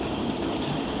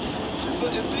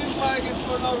 but it seems like it's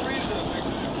for no reason,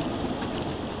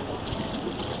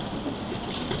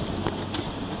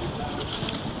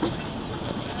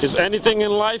 actually. Is anything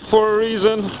in life for a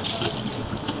reason? Oh,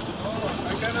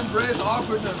 I can embrace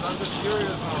awkwardness. I'm just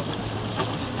curious now.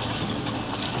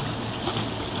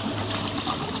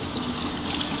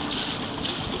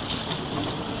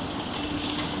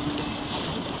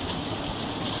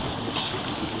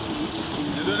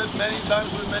 You do it many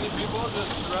times with many people,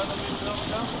 just randomly film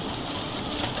them?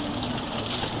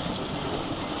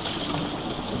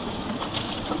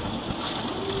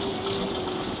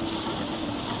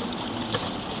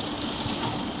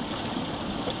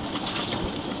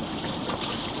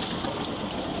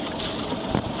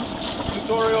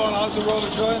 Tutorial on how to roll a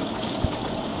joint.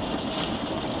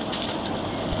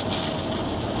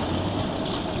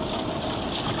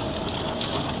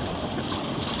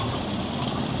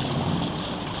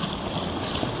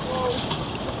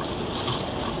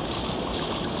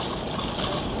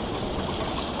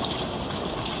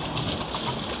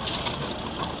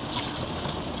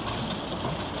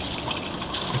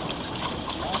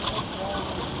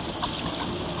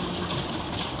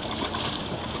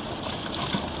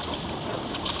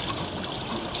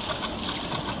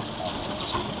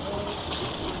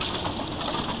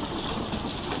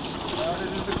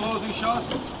 This is the closing shot.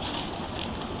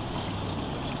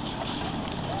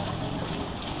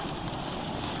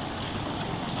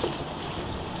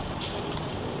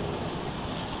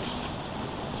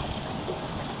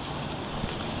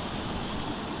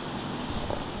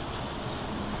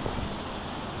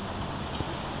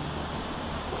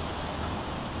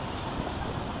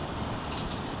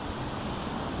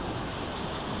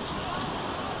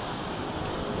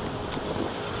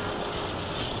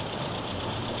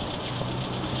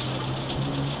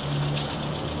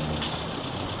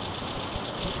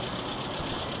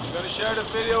 You gonna share the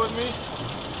video with me?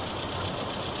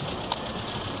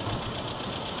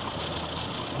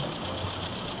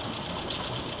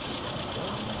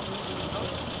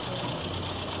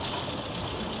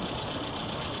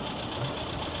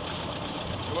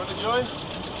 You want to join?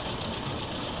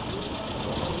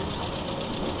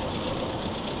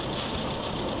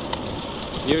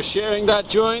 You're sharing that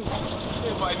joint?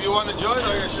 If you want to join,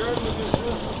 are you sharing with this?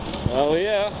 Oh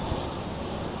yeah.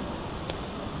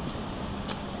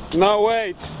 No,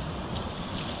 wait.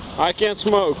 I can't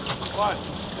smoke. Why?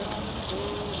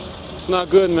 It's not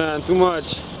good, man. Too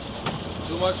much.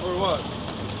 Too much for what?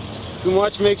 Too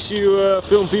much makes you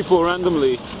film people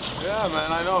randomly. Yeah,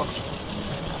 man, I know.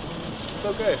 It's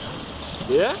okay.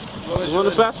 Yeah? As long as You want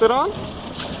to you're pass it on?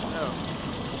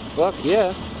 Yeah. Fuck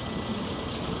yeah.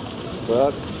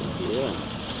 Fuck yeah.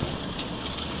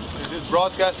 Is it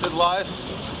broadcasted live?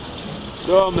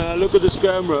 Oh man, look at this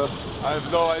camera. I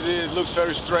have no idea. It looks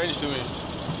very strange to me.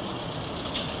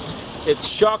 It's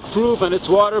shock proof and it's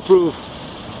waterproof.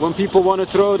 When people want to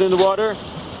throw it in the water.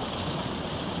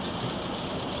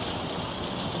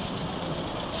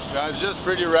 Yeah, it's just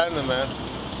pretty random, man.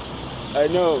 I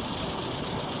know.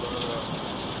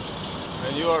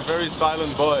 And you are a very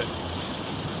silent boy.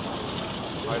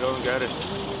 I don't get it.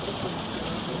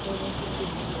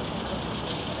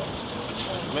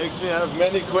 Makes me have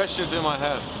many questions in my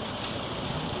head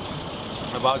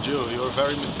about you. You're a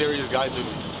very mysterious guy to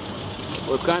me.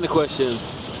 What kind of questions?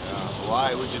 Yeah,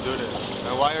 why would you do this?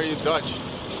 And why are you Dutch?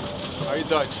 Are you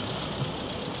Dutch?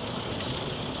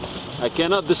 I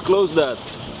cannot disclose that.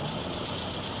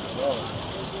 Oh.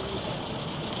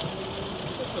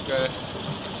 That's okay.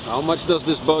 How much does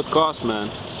this boat cost, man?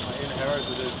 I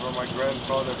inherited it from my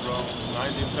grandfather from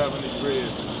 1973.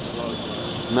 It's a boat.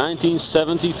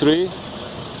 1973? It's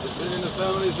been in the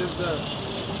family since then.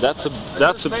 That's a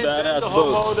badass the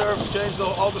whole boat. motor, changed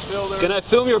all the filters. Can I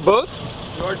film your boat?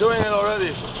 You are doing it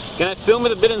already. Can I film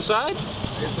it a bit inside?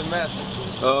 It's a mess.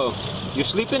 Oh, you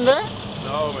sleep in there?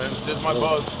 No, man, this is my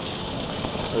boat.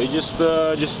 So you just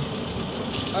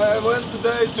I went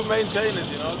today to maintain it,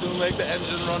 you know, to make the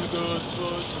engine run good.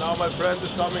 Now my friend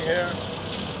is coming here.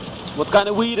 What kind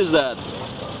of weed is that?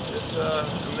 It's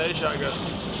amnesia, I guess.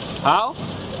 How?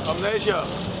 Amnesia.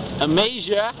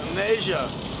 Amnesia? Amnesia.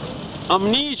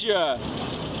 Amnesia.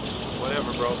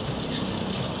 Whatever, bro.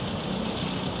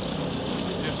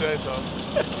 You say so.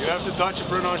 You have to touch the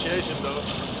pronunciation, though.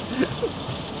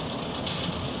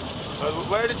 But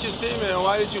where did you see me and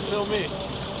why did you film me?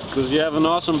 Because you have an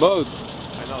awesome boat.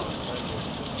 I know.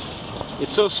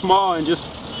 It's so small and just,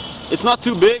 it's not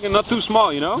too big and not too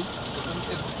small, you know?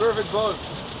 It's a perfect boat.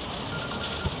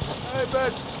 Hey,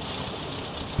 Ben.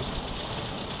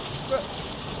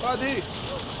 Paddy.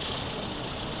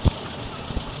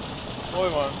 Mooi,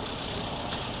 man.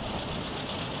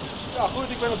 Ja, goed,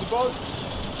 ik ben op de boot.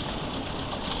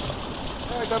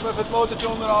 Ja, ik heb even het motortje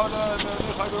onderhouden en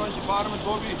nu ga ik een rondje varen met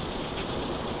Bobby.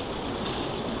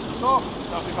 Toch?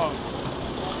 Dacht ik ook.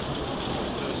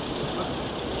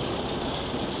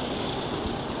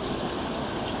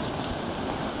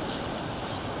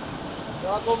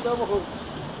 Ja, komt helemaal goed.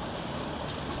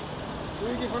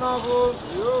 Goeie vanavond.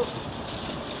 Jo.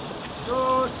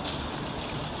 Goed.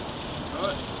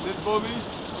 Dit is Bobby.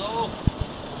 Hallo.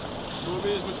 Bobby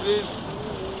is mijn vriend.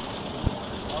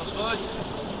 Alles goed?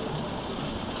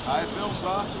 Hij filmt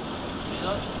graag. Wie is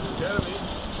dat? Jeremy.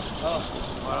 Oh.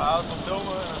 Maar hij houdt van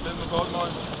filmen en hij vindt mijn boot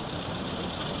mooi.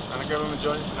 En ik heb hem een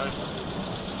jointje gegeven.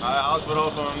 Hij houdt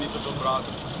vooral van niet zoveel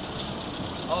praten.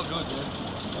 All good, man.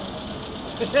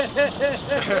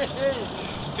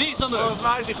 Wie is dan er? Volgens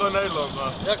mij is hij gewoon Nederlands,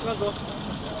 man. Ja, kan toch?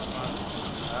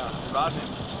 Ja, hij praat niet.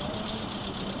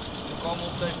 We komen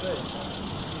op tv.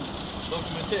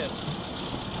 Documentaire.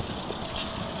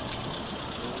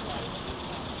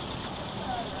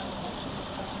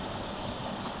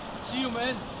 See you,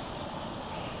 man.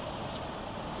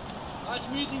 Nice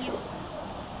meeting you.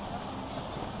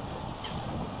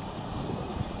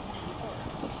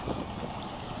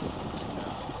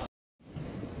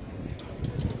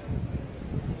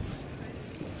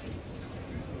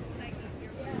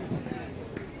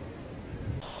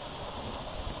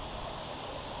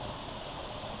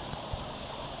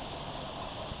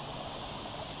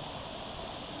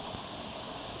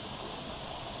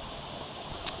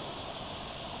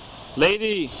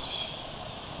 Lady,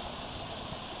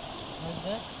 What's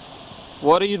that?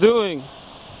 what are you doing?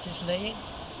 Just laying?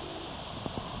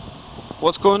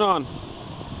 What's going on?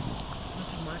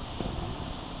 Nothing much.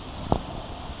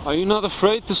 Are you not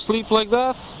afraid to sleep like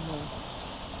that? No.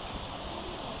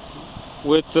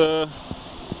 With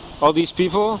all these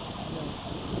people? No.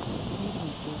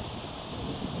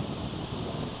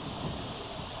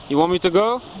 You want me to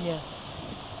go? Yeah.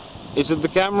 Is it the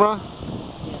camera?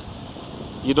 Yeah.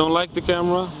 You don't like the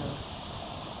camera? No.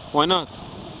 Why not?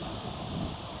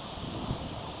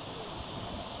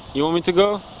 You want me to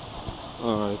go?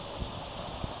 Alright.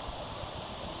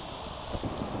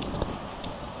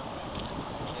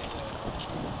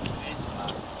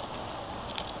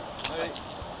 Hey.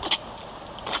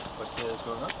 What's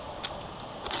going on?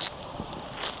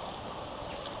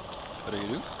 What are you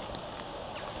doing?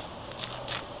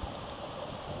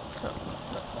 No.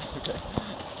 Okay.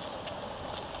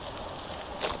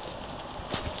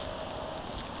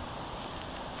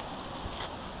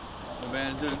 Wat ben je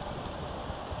aan het doen?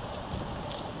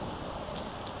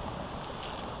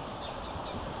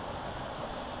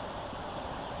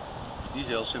 Die is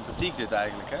heel sympathiek dit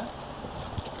eigenlijk, hè?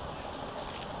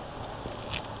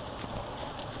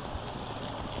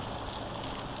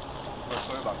 Wat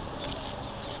voor je bang?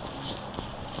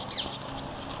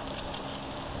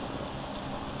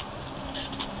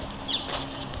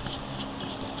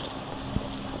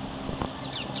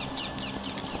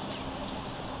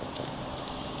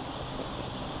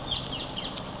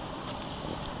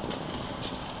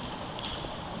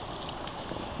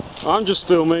 I'm just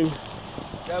filming.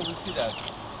 Yeah, we see that.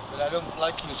 But I don't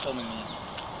like you filming me.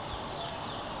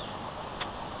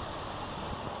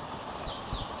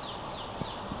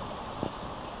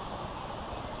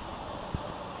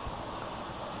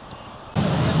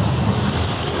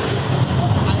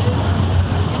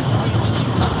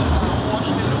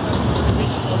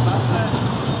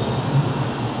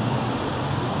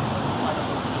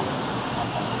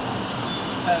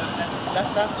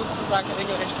 Das sozusagen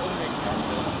regelrecht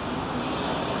umgekehrt.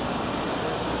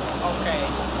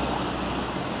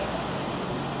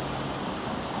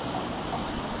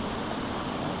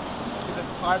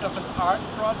 part of an art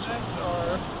project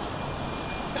or?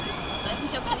 Ich weiß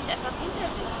nicht, ob er nicht einfach hinter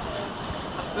sich will.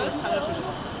 Ach so, das kann natürlich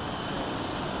auch sein.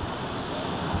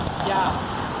 Ja.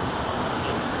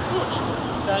 Gut,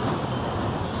 dann.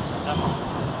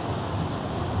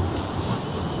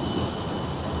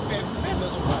 Wären wir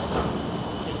so weit.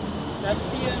 Dann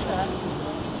vielen Dank.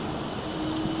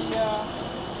 Wir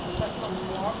treffen uns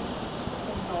morgen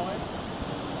um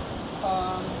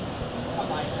 9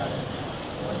 erweitern.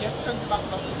 Und jetzt können Sie machen,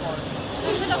 was Sie wollen.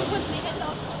 Ich will auch kurz die Hände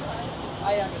ausfallen.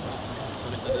 Ah ja, genau.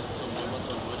 Soll ich dann das zum Monat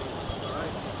von Wording?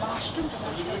 Ah, stimmt, das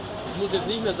habe ich vergessen. Das muss jetzt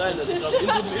nicht mehr sein. Also ich glaube,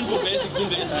 Info-Basic sind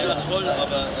wir jetzt relativ voll,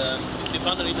 aber wir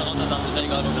fahren da nicht nach Rotterdam, ist ja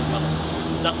egal, ob wir das machen.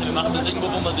 Ich dachte, wir machen das irgendwo,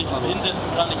 wo man sich hinsetzen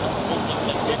kann. Ich habe einen Punkt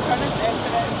Wir können es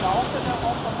entweder im Laufe der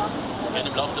Woche machen. Ja,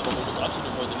 im Laufe der Woche muss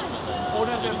absolut heute nicht mehr sein.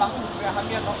 Oder wir machen es, wir haben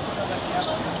ja noch so eine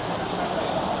Reserve.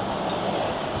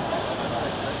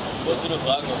 Wolltest du nur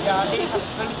fragen? Ob Ja, nee, ich hab's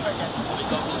völlig vergessen.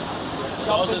 Ich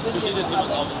glaube, es geht jetzt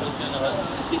jemand auf, ich würde gerne halten.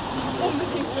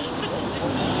 Unbedingt.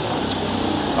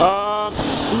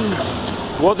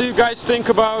 What do you guys think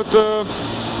about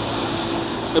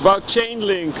chain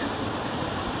link?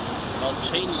 About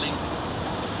chain link?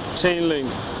 Chain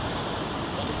link.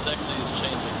 What exactly is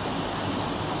chain link?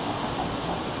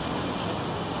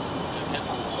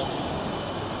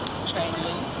 Chain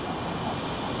link.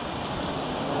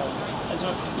 Also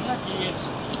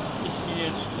ich gehe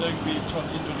jetzt irgendwie von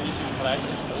Indonesien Fleisch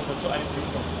essen oder zu einem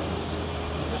TikTok.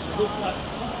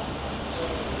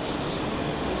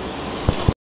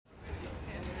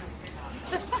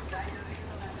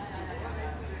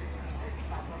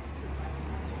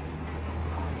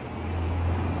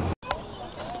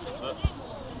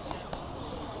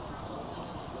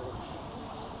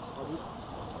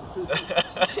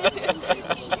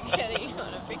 Getting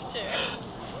on a picture.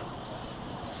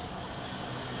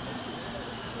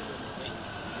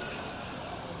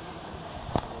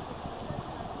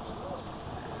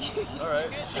 All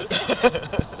right.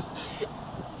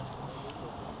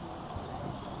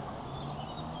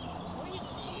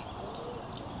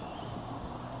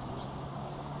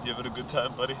 You having a good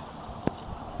time, buddy?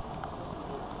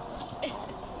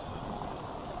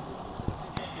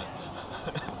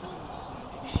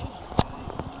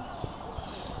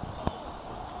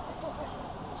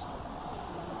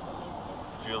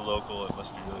 If you're local, it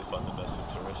must be really fun to mess with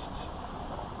tourists.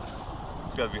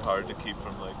 It's gotta be hard to keep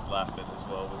from like laughing as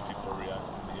well when people are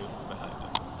reacting to you behind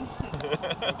them.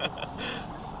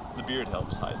 The beard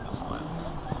helps hide the smiles.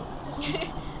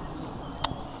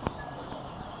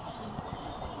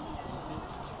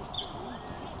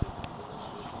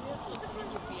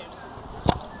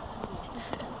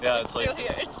 Yeah, it's like Still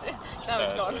here. Now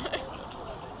it's gone. Right.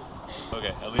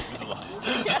 Okay, at least he's alive.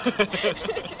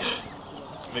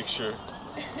 Make sure.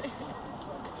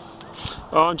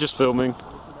 Oh, I'm just filming.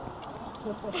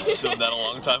 You filmed that a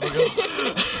long time ago.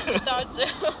 Not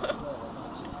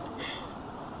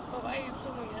why are you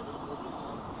filming us?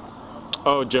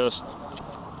 Oh, just.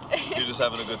 You're just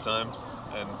having a good time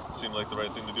and seemed like the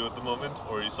right thing to do at the moment,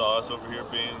 or you saw us over here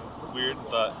being weird and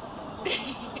thought,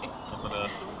 I'm gonna,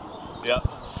 yeah,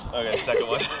 okay, second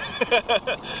one.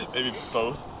 Maybe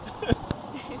both.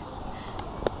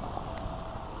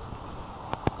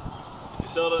 You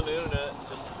saw it on the internet,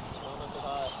 just want to say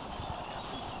hi.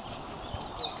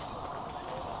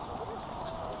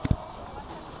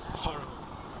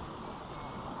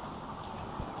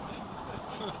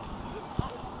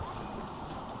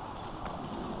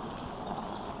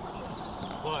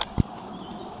 Why?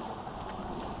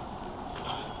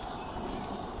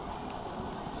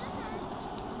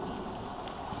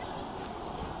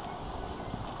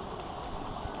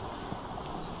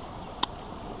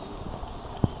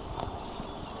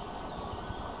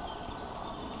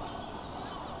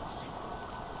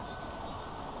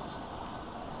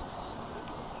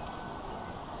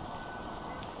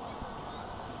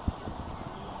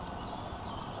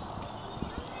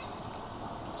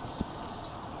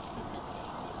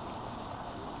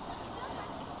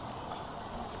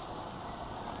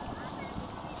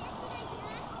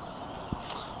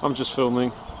 I'm just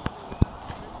filming.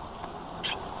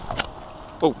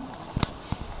 Oh.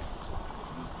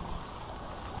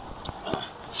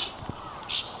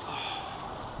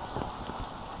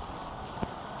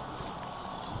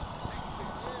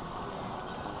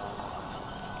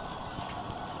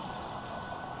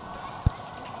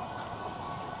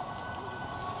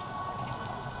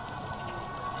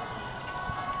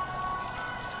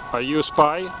 Are you a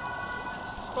spy?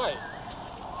 Spy?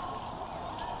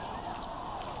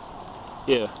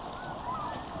 Yeah.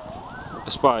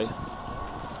 A spy.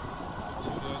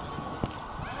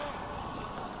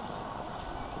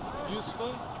 You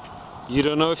spy? You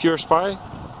don't know if you're a spy?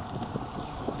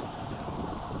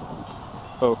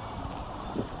 Oh.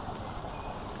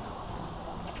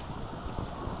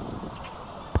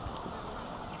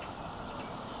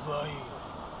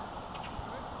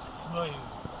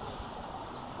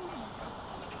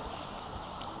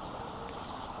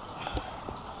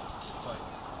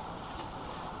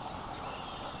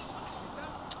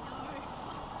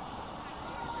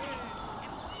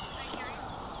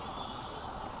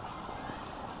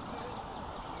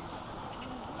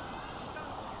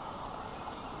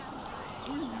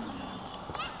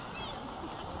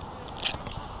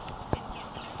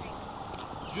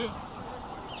 Yeah.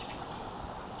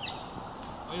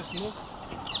 Are you smoke?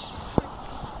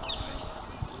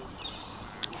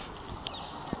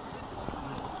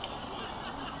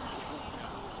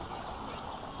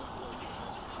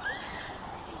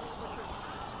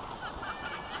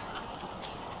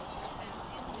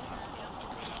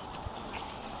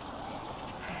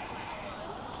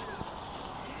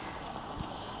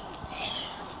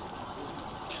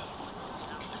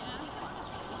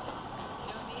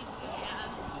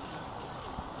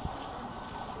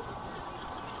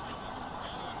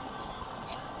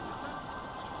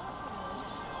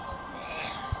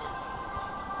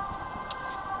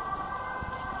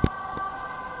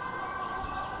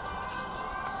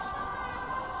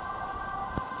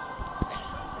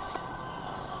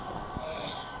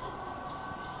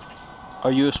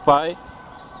 Are you a spy?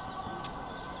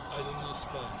 I don't know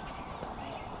spy.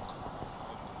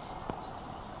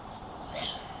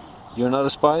 You're not a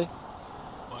spy? I don't know.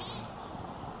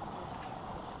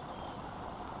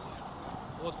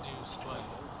 What do you spy?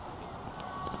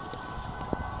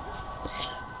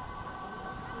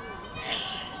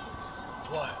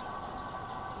 Why?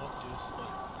 What do you spy?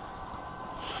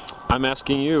 I'm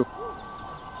asking you.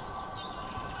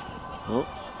 Oh.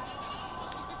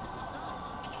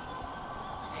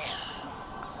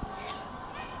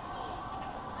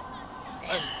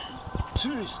 I'm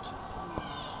tourist.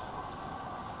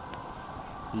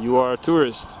 You are a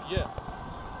tourist. Yeah.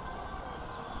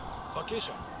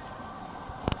 Vacation.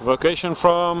 Vacation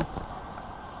from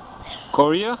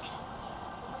Korea?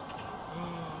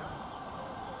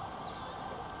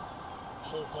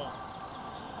 So far.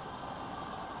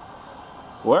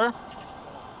 Where?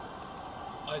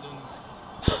 I don't know.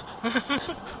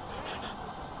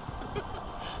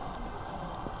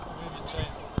 Maybe China.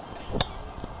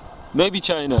 Maybe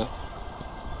China.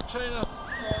 China.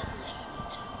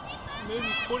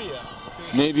 Maybe Korea.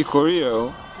 Maybe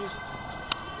Korea. First.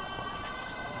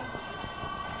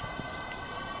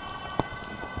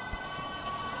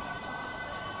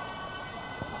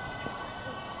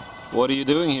 What are you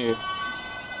doing here?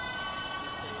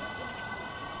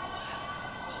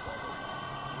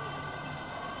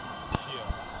 Here.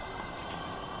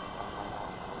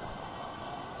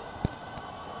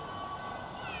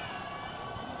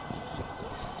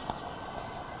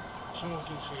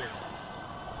 Smoking cigarette.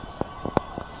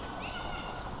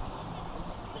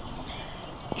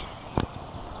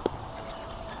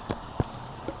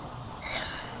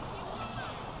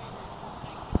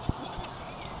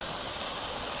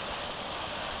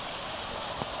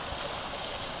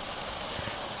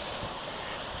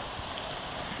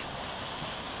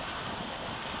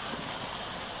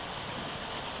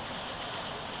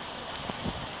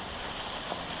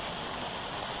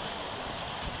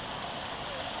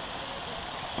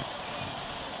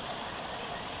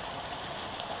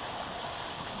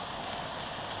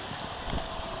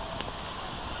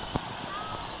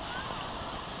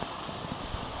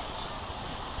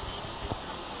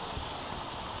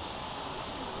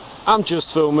 I'm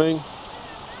just filming.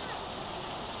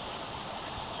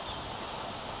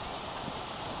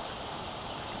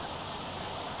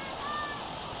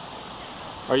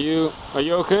 Are you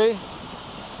okay?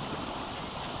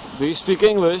 Do you speak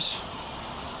English?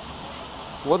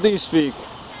 What do you speak?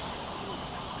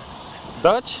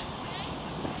 Dutch?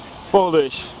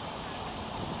 Polish?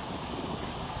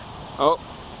 Oh.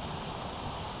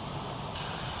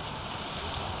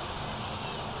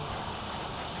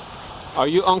 Are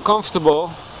you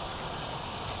uncomfortable?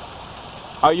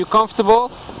 Are you comfortable?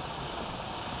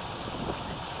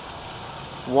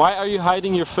 Why are you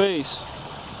hiding your face?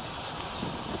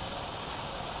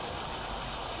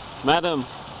 Madam.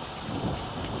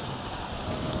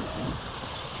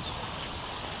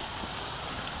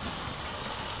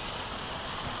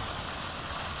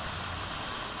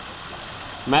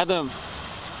 Madam.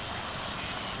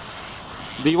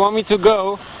 Do you want me to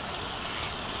go?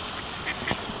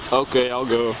 Okay, I'll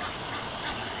go.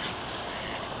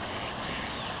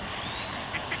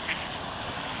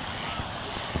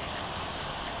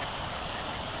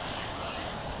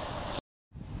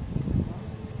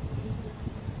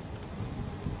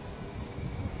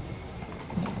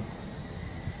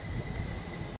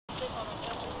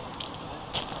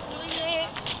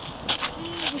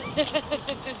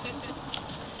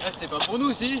 Ah, c'était pas pour nous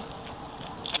aussi.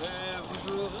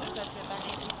 Bonjour.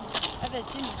 Ah bah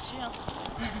si, monsieur. Hein.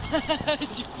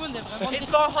 Du coup, on est vraiment... It's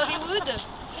for Hollywood.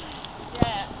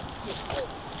 Yeah.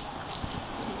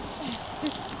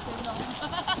 C'est énorme.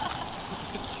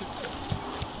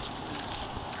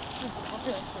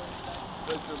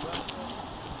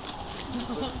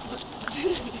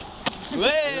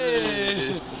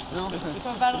 Ouais. Non.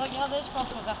 Faut pas le regarder, je pense,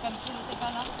 faut faire comme s'il n'était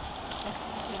pas là.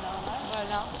 C'est normal.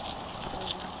 Voilà.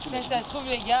 Mais ça se trouve,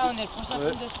 les gars, on est le prochain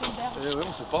film de Spielberg. Ouais,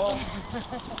 on sait pas.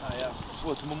 Ah, regarde.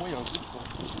 À tout moment, il y a un truc.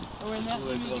 Ou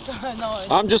énergie musicale. Non,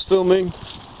 I'm just filming.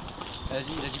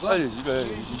 Vas-y, il a dit quoi? Allez-y, bah,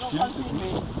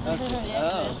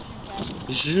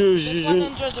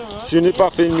 Je n'ai pas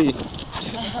filmé.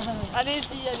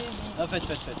 Allez-y, allez-y. Ah, faites.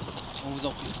 On vous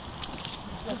en prie.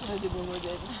 Ça fait des beaux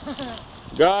modèles.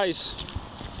 Guys,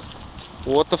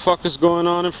 what the fuck is going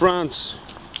on in France?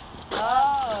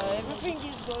 Ah, everything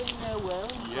is going well.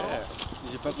 Yeah.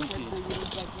 J'ai pas compris.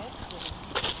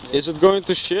 Is it going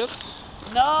to shit?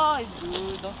 No, it's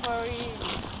good. Don't worry.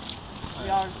 We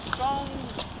are strong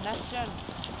nation.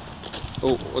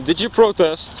 Oh, did you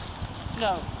protest?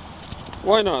 No,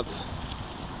 Why not?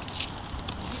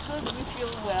 because we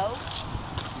feel well.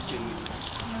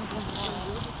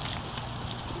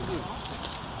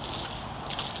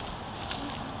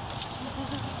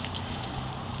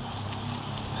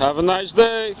 Have a nice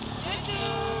day.